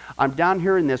servant. I'm down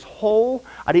here in this hole.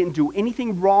 I didn't do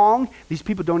anything wrong. These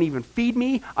people don't even feed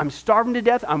me. I'm starving to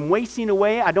death. I'm wasting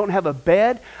away. I don't have a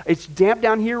bed. It's damp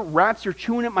down here. Rats are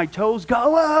chewing at my toes.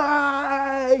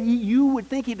 Go, you would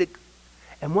think he'd...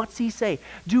 And what's he say?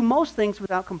 Do most things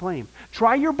without complaining.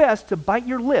 Try your best to bite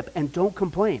your lip and don't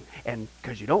complain. And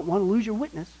because you don't want to lose your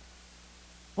witness.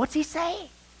 What's he say?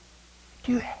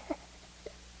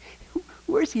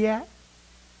 Where's he at?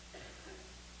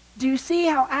 Do you see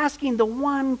how asking the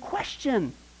one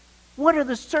question, what are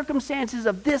the circumstances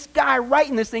of this guy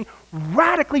writing this thing,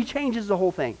 radically changes the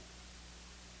whole thing?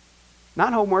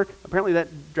 Not homework. Apparently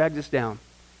that drags us down.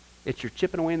 It's your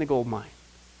chipping away in the gold mine.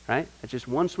 Right? It's just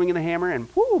one swing of the hammer and,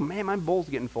 whoo, man, my bowl's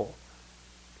getting full.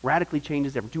 Radically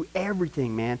changes everything. Do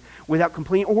everything, man, without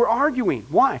complaining or arguing.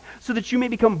 Why? So that you may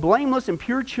become blameless and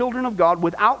pure children of God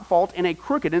without fault in a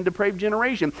crooked and depraved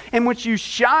generation, in which you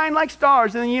shine like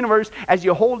stars in the universe as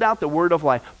you hold out the word of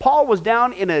life. Paul was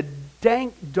down in a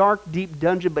dank, dark, deep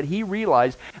dungeon, but he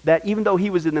realized that even though he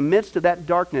was in the midst of that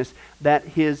darkness, that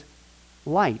his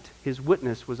light, his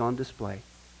witness, was on display.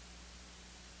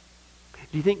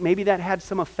 Do you think maybe that had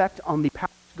some effect on the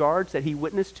palace guards that he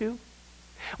witnessed to?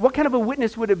 What kind of a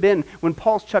witness would it have been when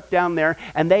Paul's chucked down there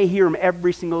and they hear him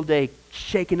every single day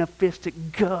shaking a fist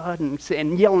at God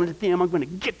and yelling at them, I'm going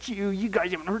to get you. You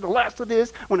guys haven't heard the last of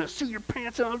this. I'm going to sue your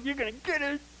pants off. You're going to get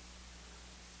it.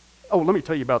 Oh, let me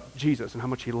tell you about Jesus and how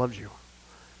much he loves you.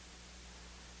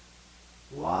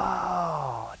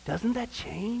 Wow. Doesn't that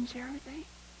change everything?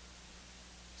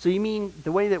 So you mean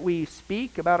the way that we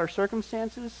speak about our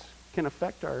circumstances can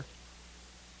affect our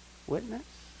witness?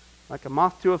 Like a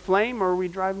moth to a flame, or we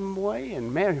drive him away?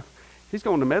 And man, he's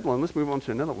going to meddling. Let's move on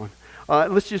to another one.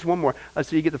 Let's just one more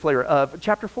so you get the flavor.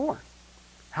 Chapter 4.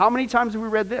 How many times have we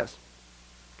read this?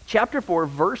 Chapter 4,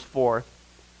 verse 4.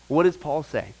 What does Paul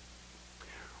say?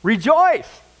 Rejoice.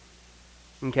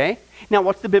 Okay? Now,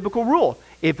 what's the biblical rule?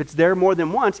 If it's there more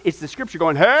than once, it's the scripture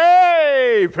going,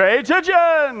 hey, pay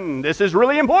attention. This is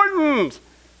really important.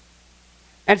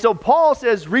 And so Paul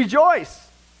says, rejoice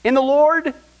in the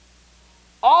Lord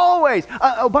always.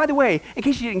 Oh, by the way, in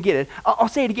case you didn't get it, I'll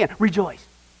say it again. Rejoice.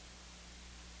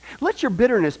 Let your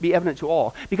bitterness be evident to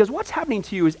all, because what's happening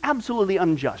to you is absolutely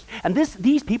unjust. And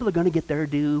these people are going to get their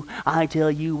due. I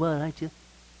tell you what,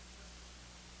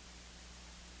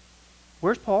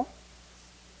 Where's Paul?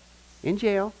 In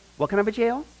jail. What kind of a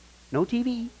jail? No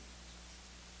TV.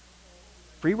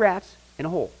 Free rats in a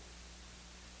hole.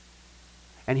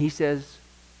 And he says,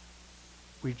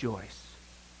 rejoice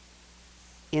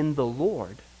in the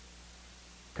Lord.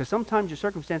 Because sometimes your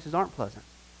circumstances aren't pleasant.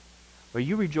 But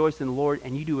you rejoice in the Lord,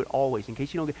 and you do it always. In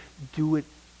case you don't get, do it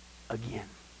again.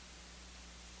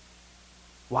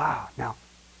 Wow. Now,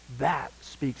 that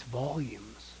speaks volumes.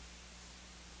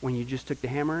 When you just took the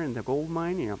hammer and the gold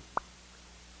mine,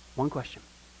 one question.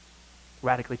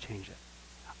 Radically change it.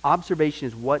 Observation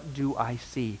is, what do I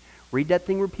see? Read that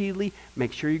thing repeatedly.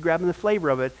 Make sure you're grabbing the flavor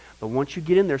of it. But once you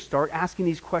get in there, start asking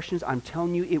these questions. I'm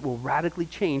telling you, it will radically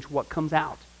change what comes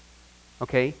out.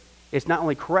 Okay? It's not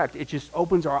only correct, it just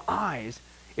opens our eyes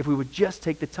if we would just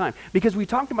take the time. Because we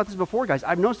talked about this before, guys.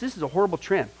 I've noticed this is a horrible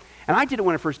trend. And I did it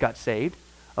when I first got saved.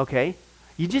 Okay?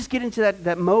 You just get into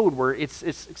that mode where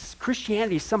it's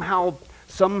Christianity is somehow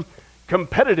some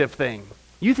competitive thing.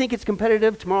 You think it's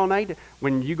competitive tomorrow night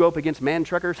when you go up against man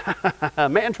truckers?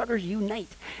 Man truckers unite.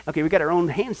 Okay, we got our own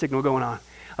hand signal going on.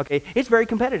 Okay, it's very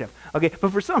competitive. Okay,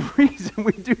 but for some reason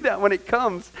we do that when it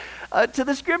comes to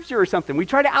the scripture or something. We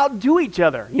try to outdo each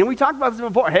other. We talked about this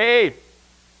before. Hey,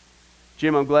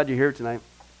 Jim, I'm glad you're here tonight.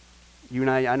 You and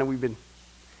I know we've been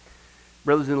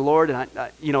brothers in the Lord, and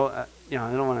I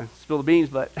don't want to spill the beans,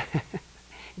 but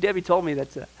Debbie told me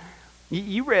that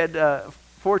you read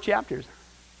 4 chapters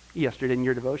yesterday in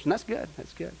your devotion. That's good.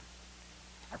 That's good.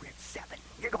 I read 7.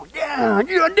 You're going, yeah,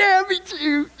 me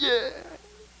too. Yeah.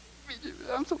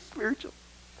 I'm so spiritual.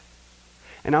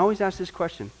 And I always ask this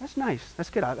question. That's nice. That's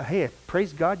good. Hey,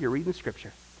 praise God, you're reading the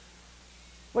scripture.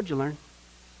 What'd you learn?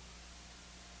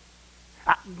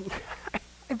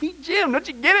 I beat Jim. Don't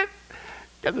you get it?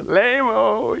 Got the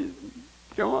lame-o.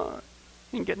 Come on.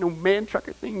 You ain't got no man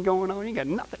trucker thing going on. You ain't got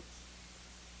nothing.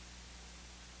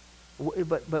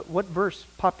 But what verse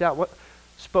popped out? What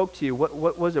spoke to you?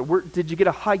 What was it? Did you get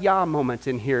a ha-ya moment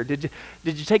in here? Did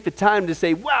you take the time to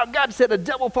say, wow, God said a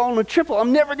double fall and a triple.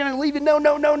 I'm never going to leave it. No,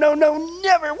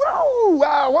 never. Whoa,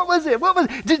 wow, what was it?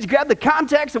 Did you grab the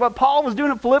context of what Paul was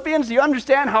doing in Philippians? Do you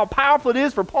understand how powerful it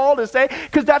is for Paul to say?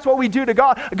 Because that's what we do to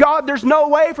God. God, there's no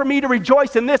way for me to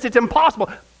rejoice in this. It's impossible.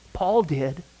 Paul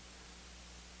did.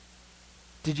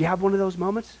 Did you have one of those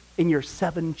moments in your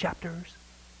 7 chapters?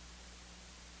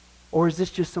 Or is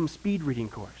this just some speed reading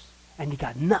course and you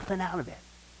got nothing out of it?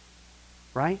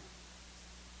 Right?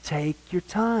 Take your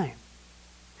time.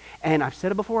 And I've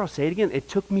said it before, I'll say it again. It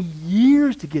took me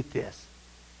years to get this.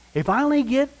 If I only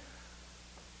get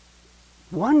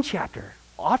 1 chapter,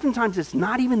 oftentimes it's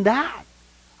not even that.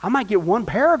 I might get 1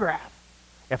 paragraph.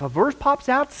 If a verse pops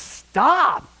out,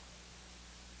 stop.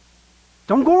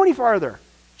 Don't go any farther.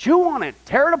 Chew on it.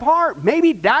 Tear it apart.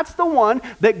 Maybe that's the one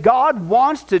that God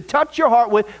wants to touch your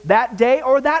heart with that day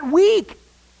or that week.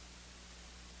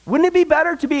 Wouldn't it be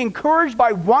better to be encouraged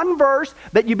by 1 verse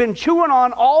that you've been chewing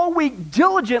on all week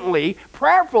diligently,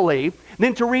 prayerfully,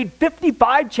 than to read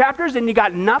 55 chapters and you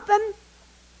got nothing?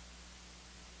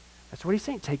 That's what he's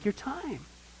saying. Take your time.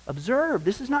 Observe.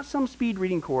 This is not some speed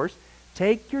reading course.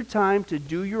 Take your time to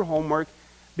do your homework,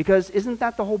 because isn't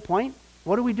that the whole point?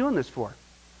 What are we doing this for?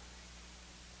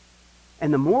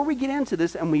 And the more we get into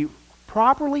this and we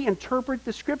properly interpret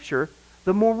the scripture,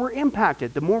 the more we're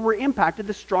impacted. The more we're impacted,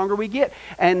 the stronger we get.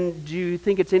 And do you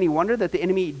think it's any wonder that the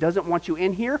enemy doesn't want you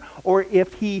in here? Or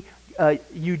if you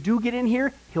do get in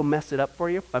here, he'll mess it up for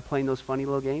you by playing those funny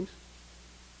little games?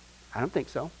 I don't think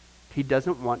so. He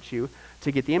doesn't want you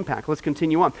to get the impact. Let's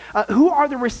continue on. Who are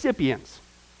the recipients?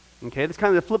 Okay, that's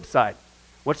kind of the flip side.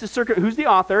 Who's the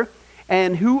author?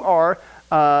 And who are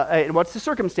and what's the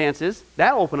circumstances?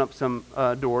 That'll open up some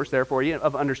doors there for you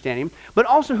of understanding. But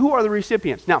also, who are the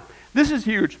recipients? Now, this is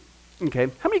huge. Okay,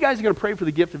 how many guys are going to pray for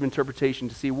the gift of interpretation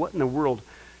to see what in the world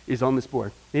is on this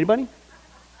board? Anybody?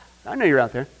 I know you're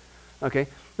out there. Okay.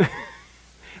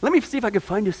 Let me see if I can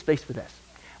find a space for this.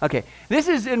 Okay, this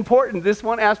is important, this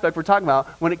one aspect we're talking about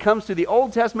when it comes to the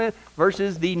Old Testament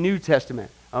versus the New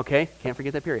Testament. Okay, can't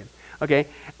forget that period. Okay,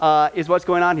 is what's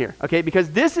going on here. Okay,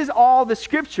 because this is all the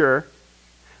scripture.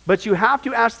 But you have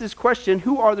to ask this question,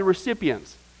 who are the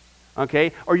recipients?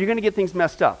 Okay? Or you're going to get things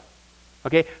messed up.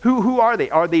 Okay? Who are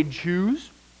they? Are they Jews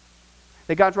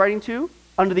that God's writing to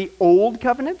under the old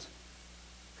covenant?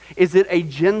 Is it a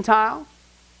Gentile?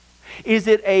 Is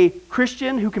it a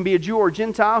Christian who can be a Jew or a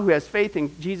Gentile who has faith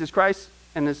in Jesus Christ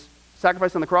and his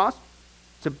sacrifice on the cross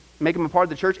to make him a part of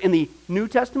the church in the New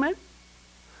Testament?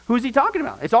 Who's he talking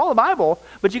about? It's all the Bible,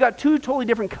 but you got 2 totally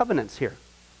different covenants here.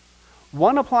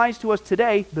 One applies to us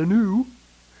today, the new,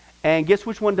 and guess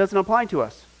which one doesn't apply to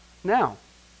us now?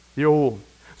 The old.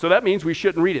 So that means we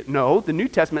shouldn't read it. No, the New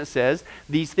Testament says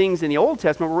these things in the Old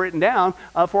Testament were written down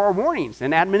for our warnings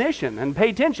and admonition, and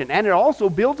pay attention. And it also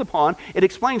builds upon, it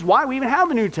explains why we even have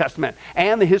the New Testament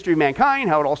and the history of mankind,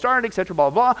 how it all started, etc.,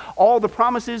 blah, blah, blah. All the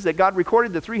promises that God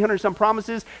recorded, the 300-some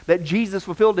promises that Jesus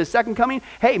fulfilled at his second coming.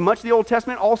 Hey, much of the Old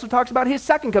Testament also talks about his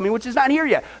second coming, which is not here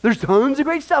yet. There's tons of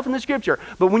great stuff in the Scripture.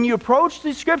 But when you approach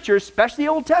the Scripture, especially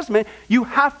the Old Testament, you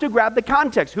have to grab the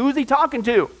context. Who is he talking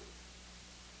to?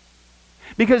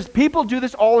 Because people do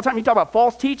this all the time. You talk about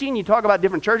false teaching. You talk about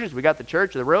different churches. We got the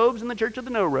church of the robes and the church of the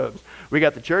no robes. We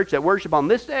got the church that worship on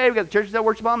this day. We got the churches that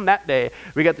worship on that day.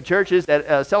 We got the churches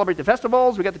that celebrate the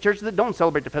festivals. We got the churches that don't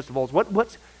celebrate the festivals.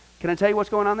 Can I tell you what's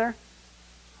going on there?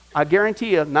 I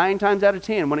guarantee you 9 times out of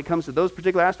 10 when it comes to those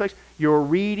particular aspects, you're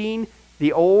reading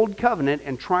the Old Covenant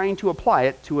and trying to apply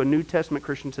it to a New Testament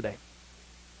Christian today.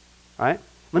 All right?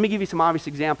 Let me give you some obvious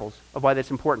examples of why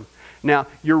that's important. Now,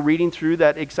 you're reading through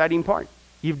that exciting part.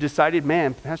 You've decided,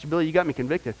 man, Pastor Billy, you got me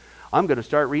convicted. I'm going to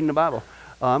start reading the Bible.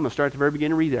 I'm going to start at the very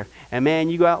beginning and read there. And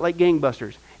man, you go out like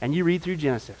gangbusters and you read through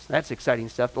Genesis. That's exciting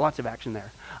stuff. Lots of action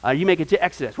there. You make it to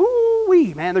Exodus.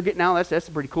 Woo-wee, man, they're getting out. That's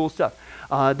some pretty cool stuff.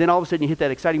 Then all of a sudden you hit that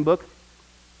exciting book.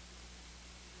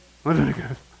 Why don't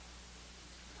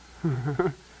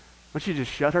you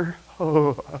just shut her?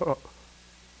 Oh.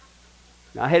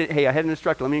 Now, I had an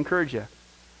instructor. Let me encourage you.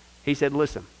 He said,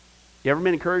 listen, you ever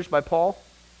been encouraged by Paul?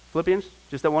 Philippians,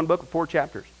 just that one book with 4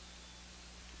 chapters.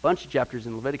 Bunch of chapters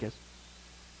in Leviticus.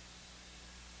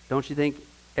 Don't you think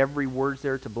every word's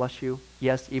there to bless you?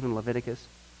 Yes, even Leviticus.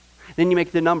 Then you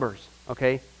make the Numbers,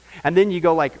 okay? And then you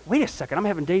go like, wait a second, I'm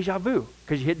having deja vu.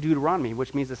 Because you hit Deuteronomy,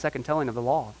 which means the second telling of the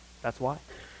law. That's why.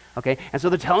 Okay? And so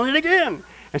they're telling it again.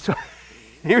 And so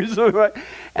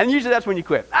And usually that's when you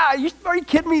quit. Are you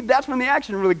kidding me? That's when the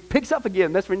action really picks up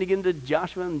again. That's when you get into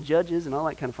Joshua and Judges and all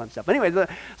that kind of fun stuff. Anyway,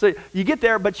 so you get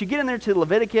there, but you get in there to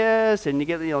Leviticus, and you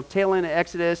get tail end of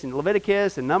Exodus and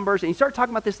Leviticus and Numbers, and you start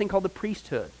talking about this thing called the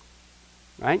priesthood,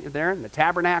 right? You're there, and the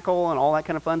tabernacle and all that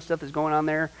kind of fun stuff that's going on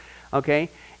there, okay?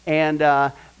 And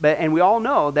we all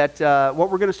know that what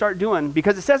we're going to start doing,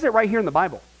 because it says it right here in the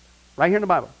Bible,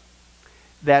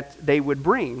 that they would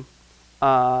bring,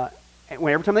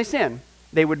 every time they sin,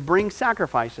 they would bring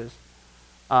sacrifices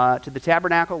to the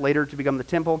tabernacle, later to become the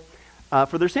temple,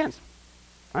 for their sins,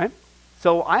 right?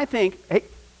 So I think, hey,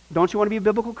 don't you want to be a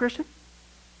biblical Christian?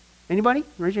 Anybody?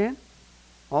 Raise your hand.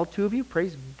 All two of you?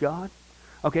 Praise God.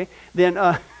 Okay, then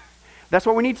that's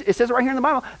what we need. It says right here in the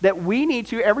Bible that we need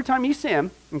to, every time you sin,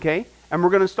 okay, and we're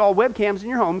going to install webcams in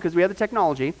your home because we have the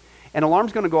technology, an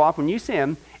alarm's going to go off when you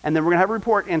sin, and then we're going to have a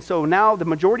report. And so now the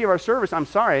majority of our service, I'm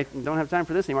sorry, I don't have time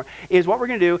for this anymore, is what we're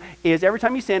going to do is every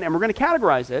time you sin, and we're going to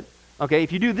categorize it, okay,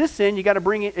 if you do this sin, you got to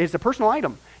bring it, it's a personal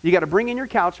item. You got to bring in your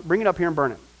couch, bring it up here and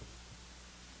burn it.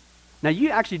 Now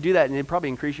you actually do that and it'd probably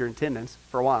increase your attendance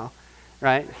for a while,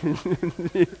 right?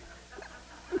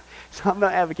 So I'm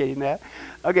not advocating that,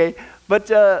 okay? But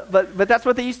that's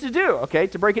what they used to do, okay?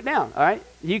 To break it down, all right?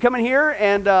 You come in here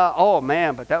and oh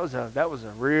man, but that was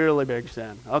a really big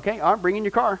sin. Okay, all right, bring in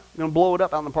your car. I'm gonna blow it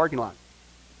up out in the parking lot.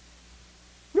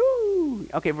 Woo!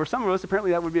 Okay, for some of us,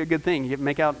 apparently that would be a good thing. You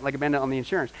make out like a bandit on the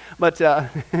insurance, but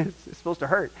it's supposed to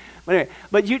hurt. But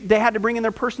anyway, they had to bring in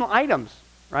their personal items,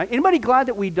 right? Anybody glad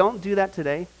that we don't do that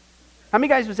today? How many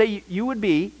guys would say you would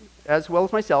be, as well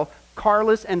as myself,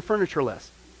 carless and furnitureless?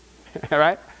 All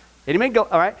right? Anybody go,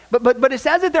 all right? But it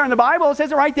says it there in the Bible. It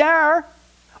says it right there.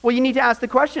 Well, you need to ask the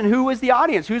question, who is the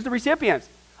audience? Who's the recipients?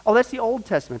 Oh, that's the Old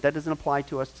Testament. That doesn't apply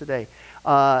to us today.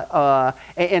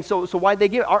 And so why'd they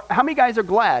give? How many guys are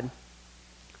glad?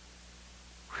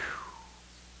 Whew.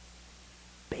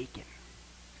 Bacon.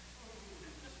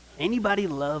 Anybody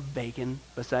love bacon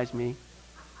besides me?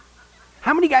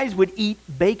 How many guys would eat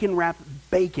bacon-wrapped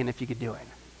bacon if you could do it?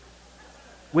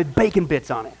 With bacon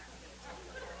bits on it.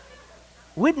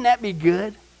 Wouldn't that be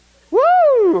good?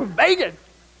 Woo! Bacon!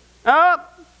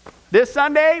 This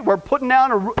Sunday, we're putting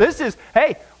down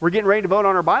we're getting ready to vote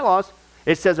on our bylaws.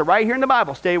 It says it right here in the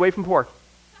Bible, stay away from pork.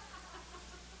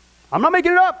 I'm not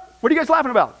making it up. What are you guys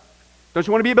laughing about? Don't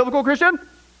you want to be a biblical Christian?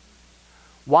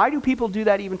 Why do people do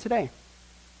that even today?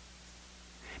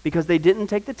 Because they didn't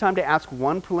take the time to ask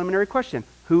one preliminary question.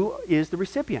 Who is the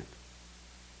recipient?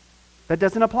 That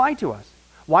doesn't apply to us.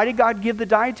 Why did God give the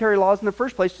dietary laws in the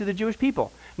first place to the Jewish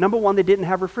people? Number one, they didn't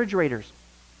have refrigerators.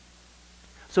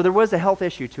 So there was a health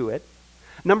issue to it.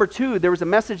 Number two, there was a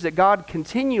message that God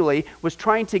continually was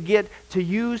trying to get to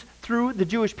use through the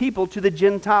Jewish people to the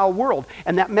Gentile world.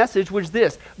 And that message was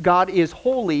this: God is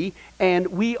holy and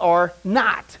we are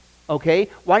not. Okay?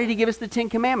 Why did he give us the 10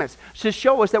 Commandments? To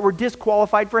show us that we're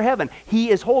disqualified for heaven. He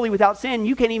is holy without sin.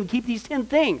 You can't even keep these 10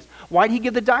 things. Why did he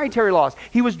give the dietary laws?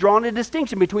 He was drawing a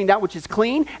distinction between that which is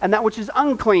clean and that which is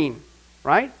unclean.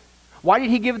 Right? Why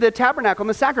did he give the tabernacle and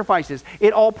the sacrifices?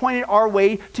 It all pointed our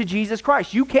way to Jesus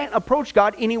Christ. You can't approach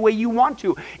God any way you want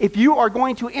to. If you are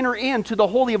going to enter into the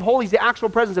Holy of Holies, the actual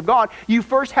presence of God, you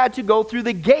first had to go through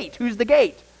the gate. Who's the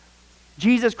gate?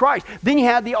 Jesus Christ. Then you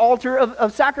had the altar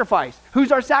of sacrifice.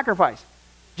 Who's our sacrifice?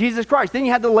 Jesus Christ. Then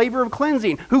you had the laver of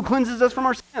cleansing. Who cleanses us from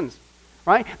our sins?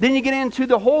 Right? Then you get into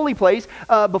the holy place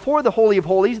before the Holy of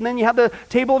Holies, and then you have the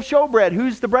table of showbread.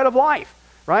 Who's the bread of life?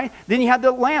 Right? Then you have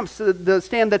the lamps, the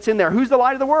stand that's in there. Who's the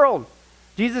light of the world?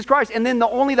 Jesus Christ. And then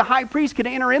only the high priest can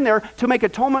enter in there to make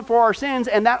atonement for our sins,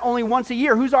 and that only once a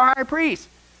year. Who's our high priest?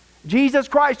 Jesus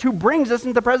Christ, who brings us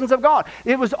into the presence of God.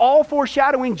 It was all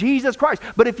foreshadowing Jesus Christ.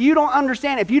 But if you don't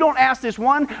understand, if you don't ask this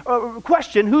one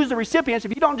question, who's the recipients, if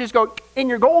you don't just go in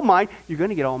your gold mine, you're going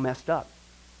to get all messed up.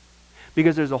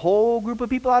 Because there's a whole group of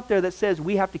people out there that says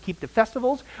we have to keep the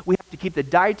festivals, we have to keep the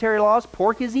dietary laws,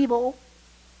 pork is evil.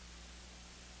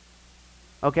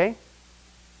 Okay?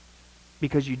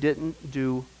 Because you didn't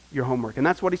do your homework. And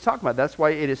that's what he's talking about. That's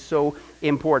why it is so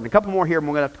important. A couple more here and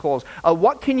we're going to have to close.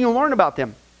 What can you learn about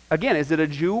them? Again, is it a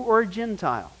Jew or a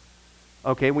Gentile?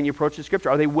 Okay, when you approach the scripture,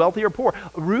 are they wealthy or poor?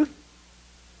 Ruth,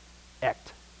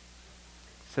 Echt.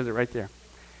 Says it right there.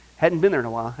 Hadn't been there in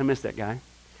a while. I missed that guy.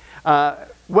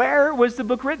 Where was the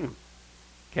book written?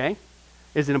 Okay,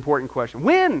 is an important question.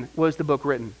 When was the book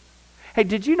written? Hey,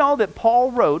 did you know that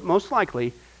Paul wrote, most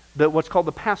likely, what's called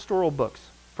the pastoral books?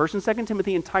 1st and 2nd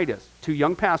Timothy and Titus. Two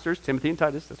young pastors, Timothy and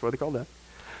Titus, that's what they call that.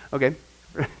 Okay.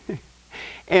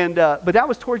 And but that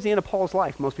was towards the end of Paul's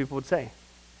life, most people would say.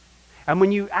 And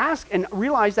when you ask and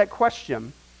realize that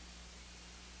question,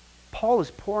 Paul is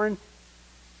pouring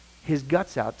his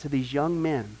guts out to these young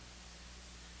men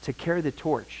to carry the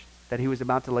torch that he was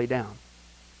about to lay down.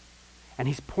 And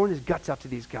he's pouring his guts out to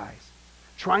these guys,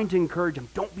 trying to encourage them.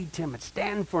 Don't be timid.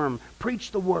 Stand firm.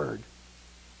 Preach the word.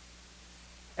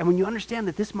 And when you understand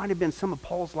that this might have been some of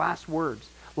Paul's last words,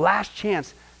 last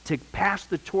chance to pass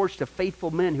the torch to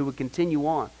faithful men who would continue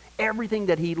on. Everything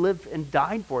that he lived and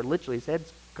died for, literally, his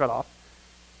head's cut off.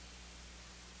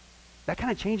 That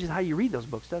kind of changes how you read those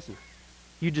books, doesn't it?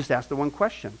 You just ask the one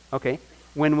question. Okay,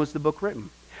 when was the book written?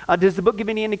 Does the book give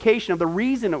any indication of the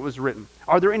reason it was written?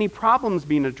 Are there any problems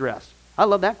being addressed? I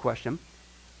love that question.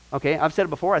 Okay, I've said it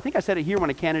before. I think I said it here when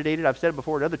I candidated. I've said it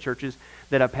before at other churches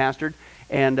that I've pastored.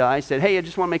 And I said, hey, I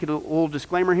just want to make a little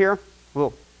disclaimer here.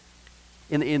 Well,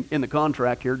 in the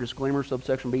contract here, disclaimer,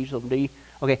 subsection B, subsection D.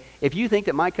 Okay, if you think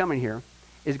that my coming here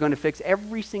is going to fix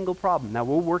every single problem. Now,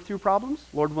 we'll work through problems,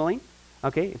 Lord willing.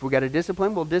 Okay, if we got to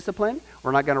discipline, we'll discipline.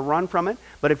 We're not going to run from it.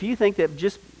 But if you think that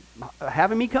just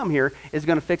having me come here is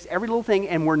going to fix every little thing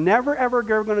and we're never, ever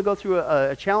going to go through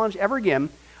a challenge ever again,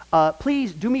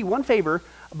 please do me one favor.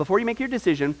 Before you make your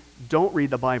decision, don't read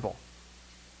the Bible.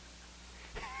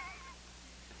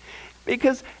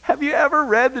 Because have you ever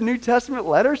read the New Testament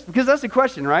letters? Because that's the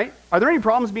question, right? Are there any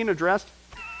problems being addressed?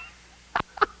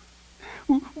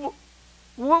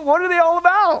 What are they all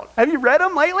about? Have you read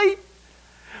them lately?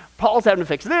 Paul's having to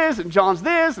fix this, and John's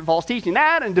this, and Paul's teaching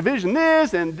that, and division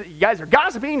this, and you guys are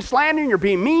gossiping, slandering, you're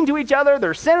being mean to each other,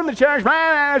 they're sin in the church.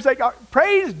 It's like,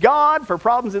 praise God for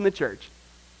problems in the church.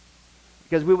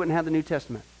 Because we wouldn't have the New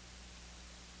Testament.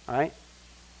 All right?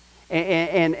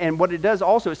 And what it does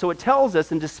also, so it tells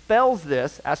us and dispels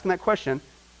this, asking that question,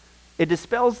 it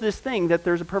dispels this thing that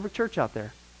there's a perfect church out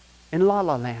there in La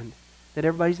La Land that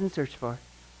everybody's in search for.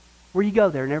 Where you go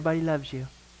there and everybody loves you.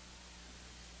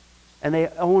 And they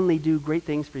only do great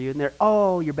things for you. And they're,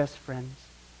 your best friends.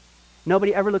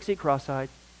 Nobody ever looks at you cross-eyed.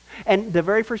 And the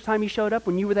very first time you showed up,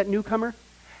 when you were that newcomer,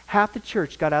 half the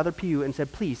church got out of their pew and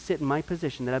said, please sit in my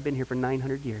position that I've been here for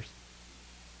 900 years.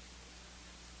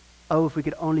 Oh, if we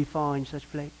could only find such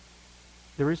place.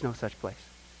 There is no such place.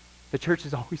 The church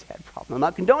has always had problems. I'm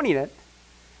not condoning it.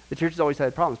 The church has always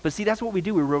had problems. But see, that's what we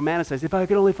do. We romanticize. If I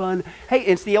could only find... Hey,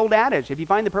 it's the old adage. If you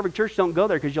find the perfect church, don't go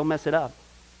there because you'll mess it up.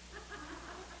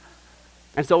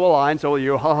 And so will I, and so will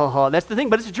you. Ha, ha, ha. That's the thing.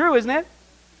 But it's true, isn't it?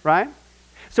 Right?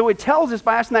 So it tells us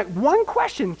by asking that one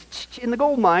question in the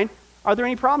gold mine, are there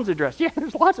any problems addressed? Yeah,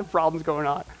 there's lots of problems going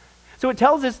on. So it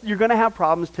tells us you're going to have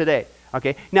problems today.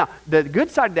 Okay? Now, the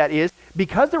good side of that is,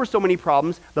 because there were so many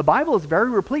problems, the Bible is very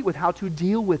replete with how to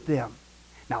deal with them.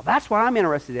 Now, that's what I'm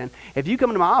interested in. If you come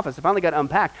into my office, I finally got to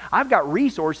unpack. I've got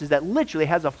resources that literally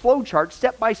has a flow chart,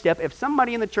 step by step. If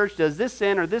somebody in the church does this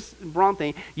sin or this wrong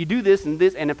thing, you do this, and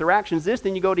if their action is this,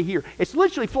 then you go to here. It's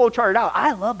literally flow charted out.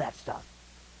 I love that stuff.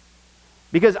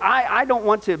 Because I don't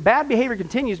want to, bad behavior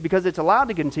continues because it's allowed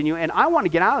to continue, and I want to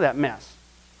get out of that mess.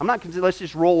 I'm not going to let's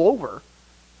just roll over.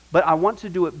 But I want to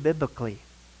do it biblically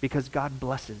because God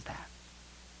blesses that.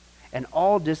 And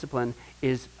all discipline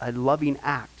is a loving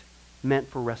act meant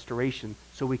for restoration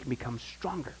so we can become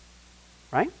stronger.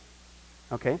 Right?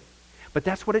 Okay? But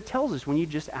that's what it tells us when you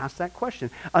just ask that question.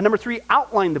 Number 3,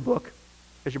 outline the book.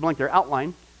 As you're blank there,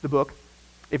 outline the book.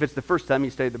 If it's the first time you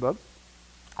study the book.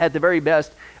 At the very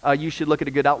best, you should look at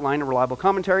a good outline, a reliable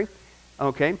commentary.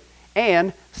 Okay?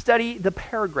 And study the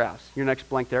paragraphs. Your next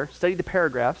blank there. Study the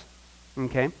paragraphs.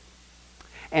 Okay?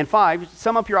 And 5,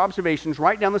 sum up your observations,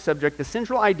 write down the subject, the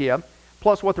central idea,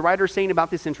 plus what the writer is saying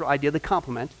about the central idea, the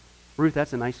complement. Ruth,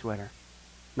 that's a nice sweater.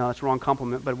 No, that's the wrong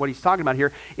complement, but what he's talking about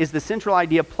here is the central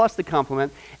idea plus the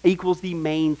complement equals the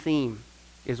main theme,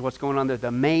 is what's going on there.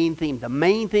 The main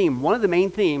theme, one of the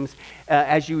main themes,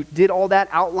 as you did all that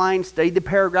outline, studied the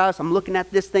paragraphs, I'm looking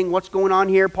at this thing, what's going on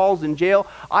here, Paul's in jail.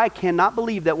 I cannot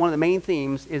believe that one of the main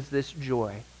themes is this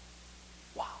joy.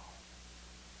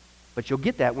 But you'll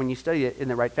get that when you study it in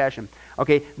the right fashion.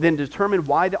 Okay, then determine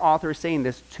why the author is saying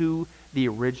this to the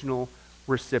original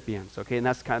recipients. Okay, and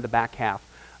that's kind of the back half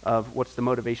of what's the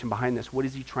motivation behind this. What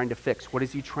is he trying to fix? What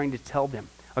is he trying to tell them?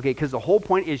 Okay, because the whole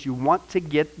point is you want to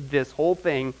get this whole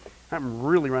thing, I'm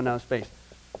really running out of space,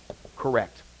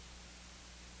 correct.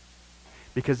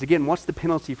 Because again, what's the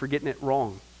penalty for getting it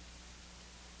wrong?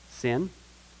 Sin,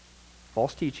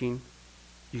 false teaching.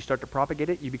 You start to propagate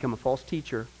it, you become a false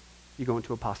teacher. You go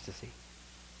into apostasy.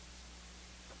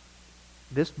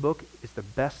 This book is the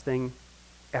best thing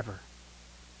ever.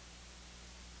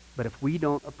 But if we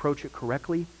don't approach it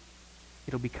correctly,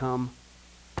 it'll become,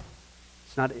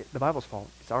 it's not the Bible's fault,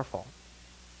 it's our fault.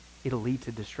 It'll lead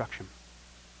to destruction.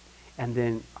 And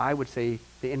then I would say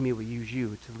the enemy will use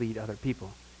you to lead other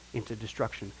people into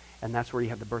destruction. And that's where you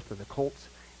have the birth of the cults,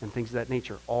 and things of that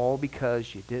nature, all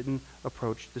because you didn't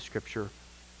approach the Scripture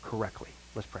correctly.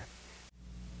 Let's pray.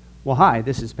 Well, hi,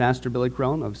 this is Pastor Billy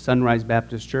Crone of Sunrise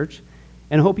Baptist Church,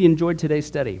 and I hope you enjoyed today's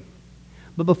study.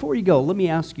 But before you go, let me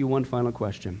ask you one final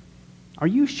question. Are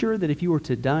you sure that if you were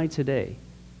to die today,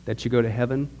 that you go to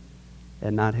heaven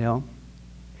and not hell?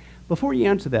 Before you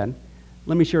answer that,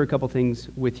 let me share a couple things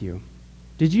with you.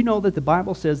 Did you know that the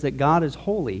Bible says that God is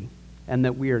holy and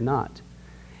that we are not?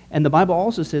 And the Bible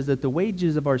also says that the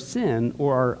wages of our sin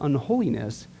or our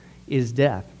unholiness is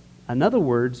death. In other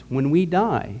words, when we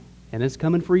die, and it's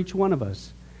coming for each one of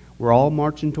us, we're all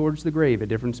marching towards the grave at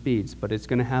different speeds, but it's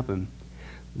going to happen.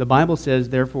 The Bible says,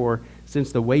 therefore,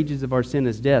 since the wages of our sin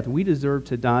is death, we deserve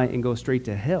to die and go straight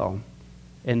to hell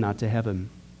and not to heaven.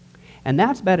 And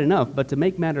that's bad enough, but to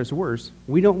make matters worse,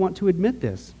 we don't want to admit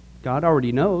this. God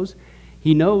already knows.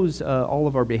 He knows all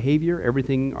of our behavior,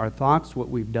 everything, our thoughts, what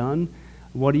we've done,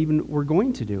 what even we're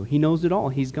going to do. He knows it all.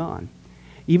 He's gone.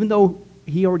 Even though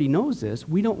He already knows this,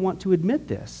 we don't want to admit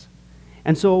this.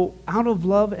 And so, out of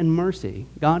love and mercy,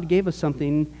 God gave us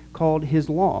something called His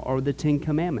law, or the 10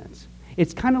 Commandments.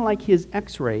 It's kind of like His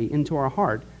x-ray into our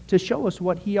heart to show us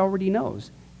what He already knows,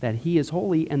 that He is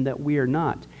holy and that we are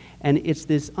not. And it's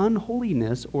this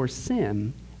unholiness or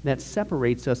sin that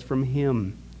separates us from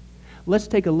Him. Let's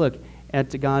take a look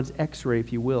at God's x-ray,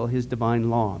 if you will, His divine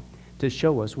law, to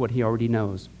show us what He already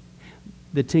knows.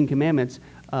 The 10 Commandments,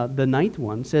 the 9th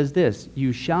one says this: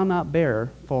 you shall not bear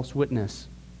false witness.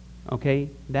 Okay?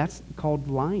 That's called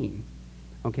lying.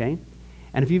 Okay?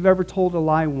 And if you've ever told a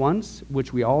lie once,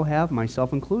 which we all have,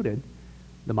 myself included,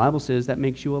 the Bible says that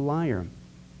makes you a liar.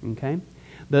 Okay?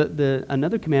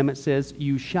 Another commandment says,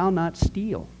 you shall not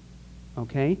steal.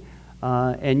 Okay?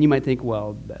 And you might think,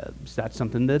 well, that's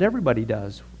something that everybody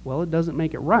does. Well, it doesn't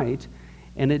make it right,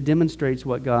 and it demonstrates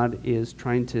what God is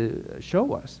trying to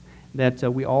show us, that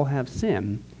we all have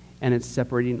sin, and it's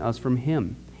separating us from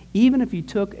Him. Even if you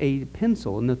took a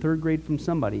pencil in the 3rd grade from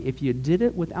somebody, if you did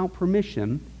it without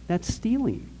permission, that's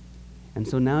stealing. And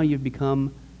so now you've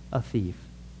become a thief.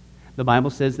 The Bible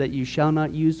says that you shall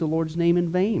not use the Lord's name in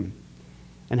vain.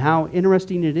 And how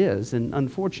interesting it is and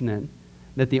unfortunate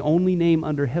that the only name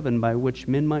under heaven by which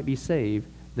men might be saved,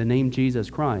 the name Jesus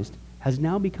Christ, has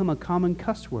now become a common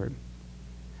cuss word.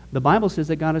 The Bible says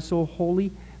that God is so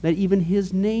holy that even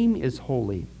His name is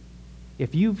holy.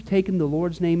 If you've taken the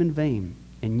Lord's name in vain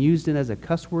and used it as a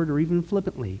cuss word or even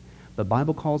flippantly, the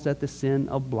Bible calls that the sin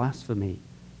of blasphemy.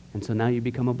 And so now you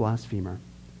become a blasphemer.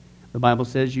 The Bible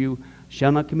says you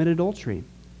shall not commit adultery.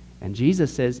 And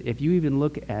Jesus says if you even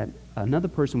look at another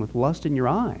person with lust in your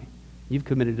eye, you've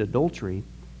committed adultery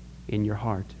in your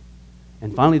heart.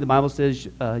 And finally, the Bible says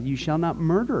you shall not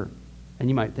murder. And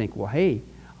you might think, well, hey,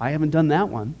 I haven't done that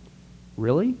one.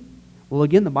 Really? Well,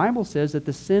 again, the Bible says that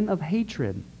the sin of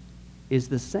hatred is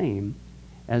the same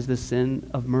as the sin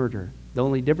of murder. The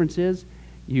only difference is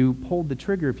you pulled the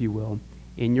trigger, if you will,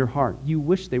 in your heart. You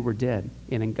wish they were dead.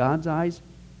 And in God's eyes,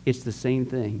 it's the same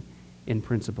thing in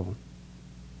principle.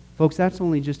 Folks, that's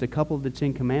only just a couple of the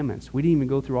 10 Commandments. We didn't even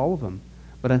go through all of them.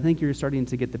 But I think you're starting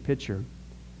to get the picture.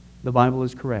 The Bible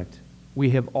is correct.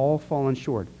 We have all fallen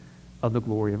short of the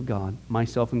glory of God,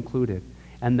 myself included,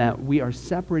 and that we are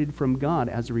separated from God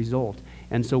as a result.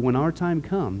 And so when our time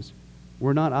comes,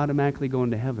 we're not automatically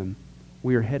going to heaven.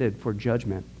 We are headed for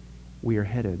judgment. We are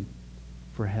headed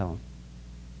for hell.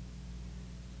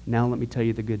 Now let me tell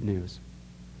you the good news.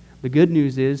 The good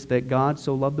news is that God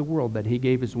so loved the world that He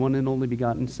gave His one and only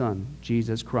begotten Son,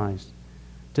 Jesus Christ,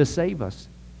 to save us.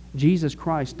 Jesus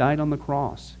Christ died on the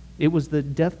cross. It was the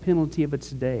death penalty of its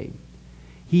day.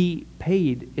 He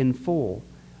paid in full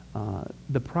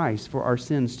the price for our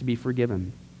sins to be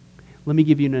forgiven. Let me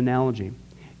give you an analogy.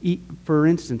 For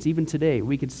instance, even today,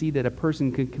 we could see that a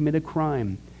person could commit a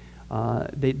crime.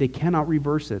 They cannot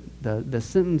reverse it. The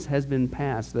sentence has been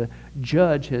passed. The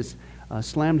judge has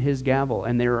slammed his gavel,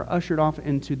 and they are ushered off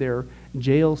into their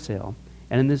jail cell.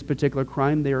 And in this particular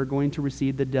crime, they are going to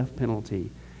receive the death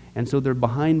penalty. And so they're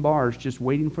behind bars just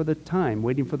waiting for the time,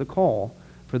 waiting for the call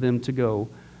for them to go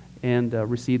and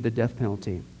receive the death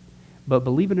penalty. But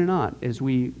believe it or not, as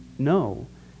we know,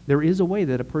 there is a way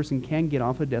that a person can get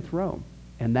off a death row.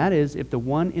 And that is if the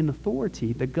one in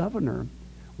authority, the governor,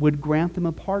 would grant them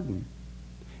a pardon.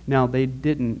 Now, they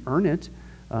didn't earn it.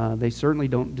 They certainly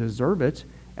don't deserve it.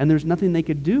 And there's nothing they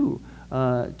could do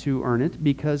to earn it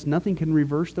because nothing can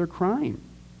reverse their crime.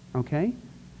 Okay?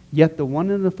 Yet the one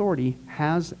in authority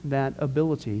has that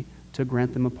ability to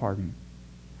grant them a pardon.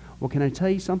 Well, can I tell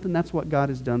you something? That's what God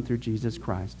has done through Jesus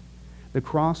Christ. The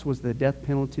cross was the death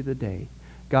penalty of the day.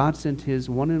 God sent His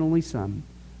one and only Son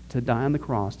to die on the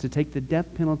cross, to take the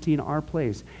death penalty in our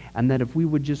place, and that if we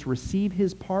would just receive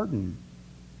his pardon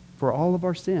for all of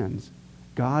our sins,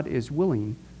 God is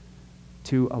willing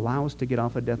to allow us to get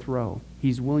off a death row.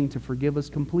 He's willing to forgive us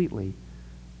completely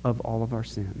of all of our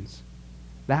sins.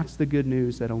 That's the good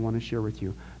news that I want to share with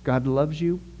you. God loves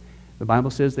you. The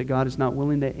Bible says that God is not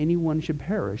willing that anyone should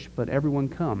perish, but everyone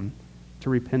come to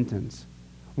repentance.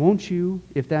 Won't you,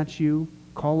 if that's you,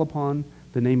 call upon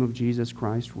the name of Jesus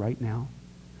Christ right now?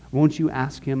 Won't you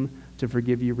ask him to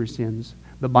forgive you your sins?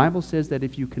 The Bible says that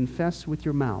if you confess with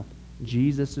your mouth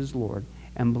Jesus is Lord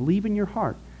and believe in your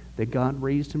heart that God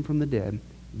raised him from the dead,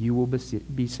 you will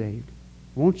be saved.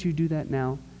 Won't you do that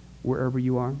now, wherever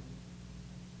you are?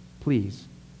 Please,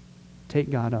 take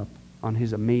God up on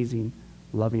his amazing,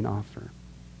 loving offer.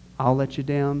 I'll let you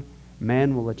down.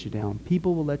 Man will let you down.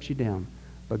 People will let you down.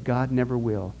 But God never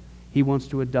will. He wants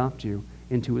to adopt you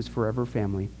into his forever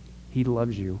family. He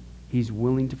loves you. He's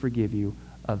willing to forgive you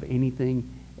of anything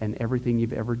and everything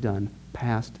you've ever done,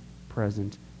 past,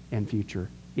 present, and future.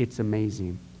 It's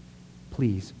amazing.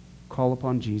 Please, call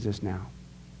upon Jesus now.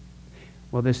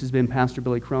 Well, this has been Pastor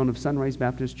Billy Crone of Sunrise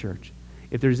Baptist Church.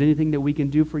 If there's anything that we can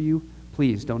do for you,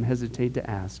 please don't hesitate to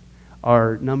ask.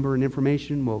 Our number and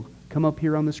information will come up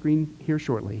here on the screen here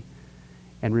shortly.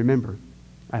 And remember,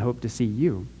 I hope to see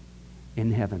you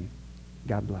in heaven.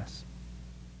 God bless.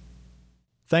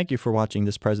 Thank you for watching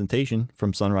this presentation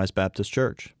from Sunrise Baptist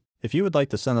Church. If you would like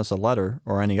to send us a letter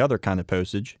or any other kind of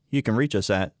postage, you can reach us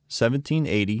at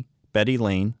 1780 Betty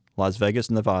Lane, Las Vegas,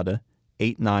 Nevada,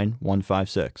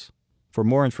 89156. For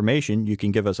more information, you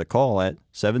can give us a call at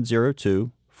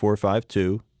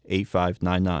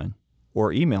 702-452-8599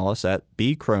 or email us at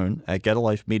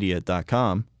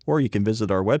bcrone@getalifemedia.com, or you can visit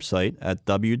our website at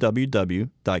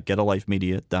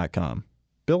www.getalifemedia.com.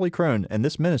 Billy Crone and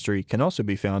this ministry can also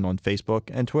be found on Facebook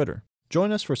and Twitter.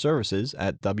 Join us for services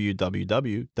at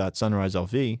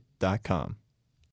www.sunriselv.com.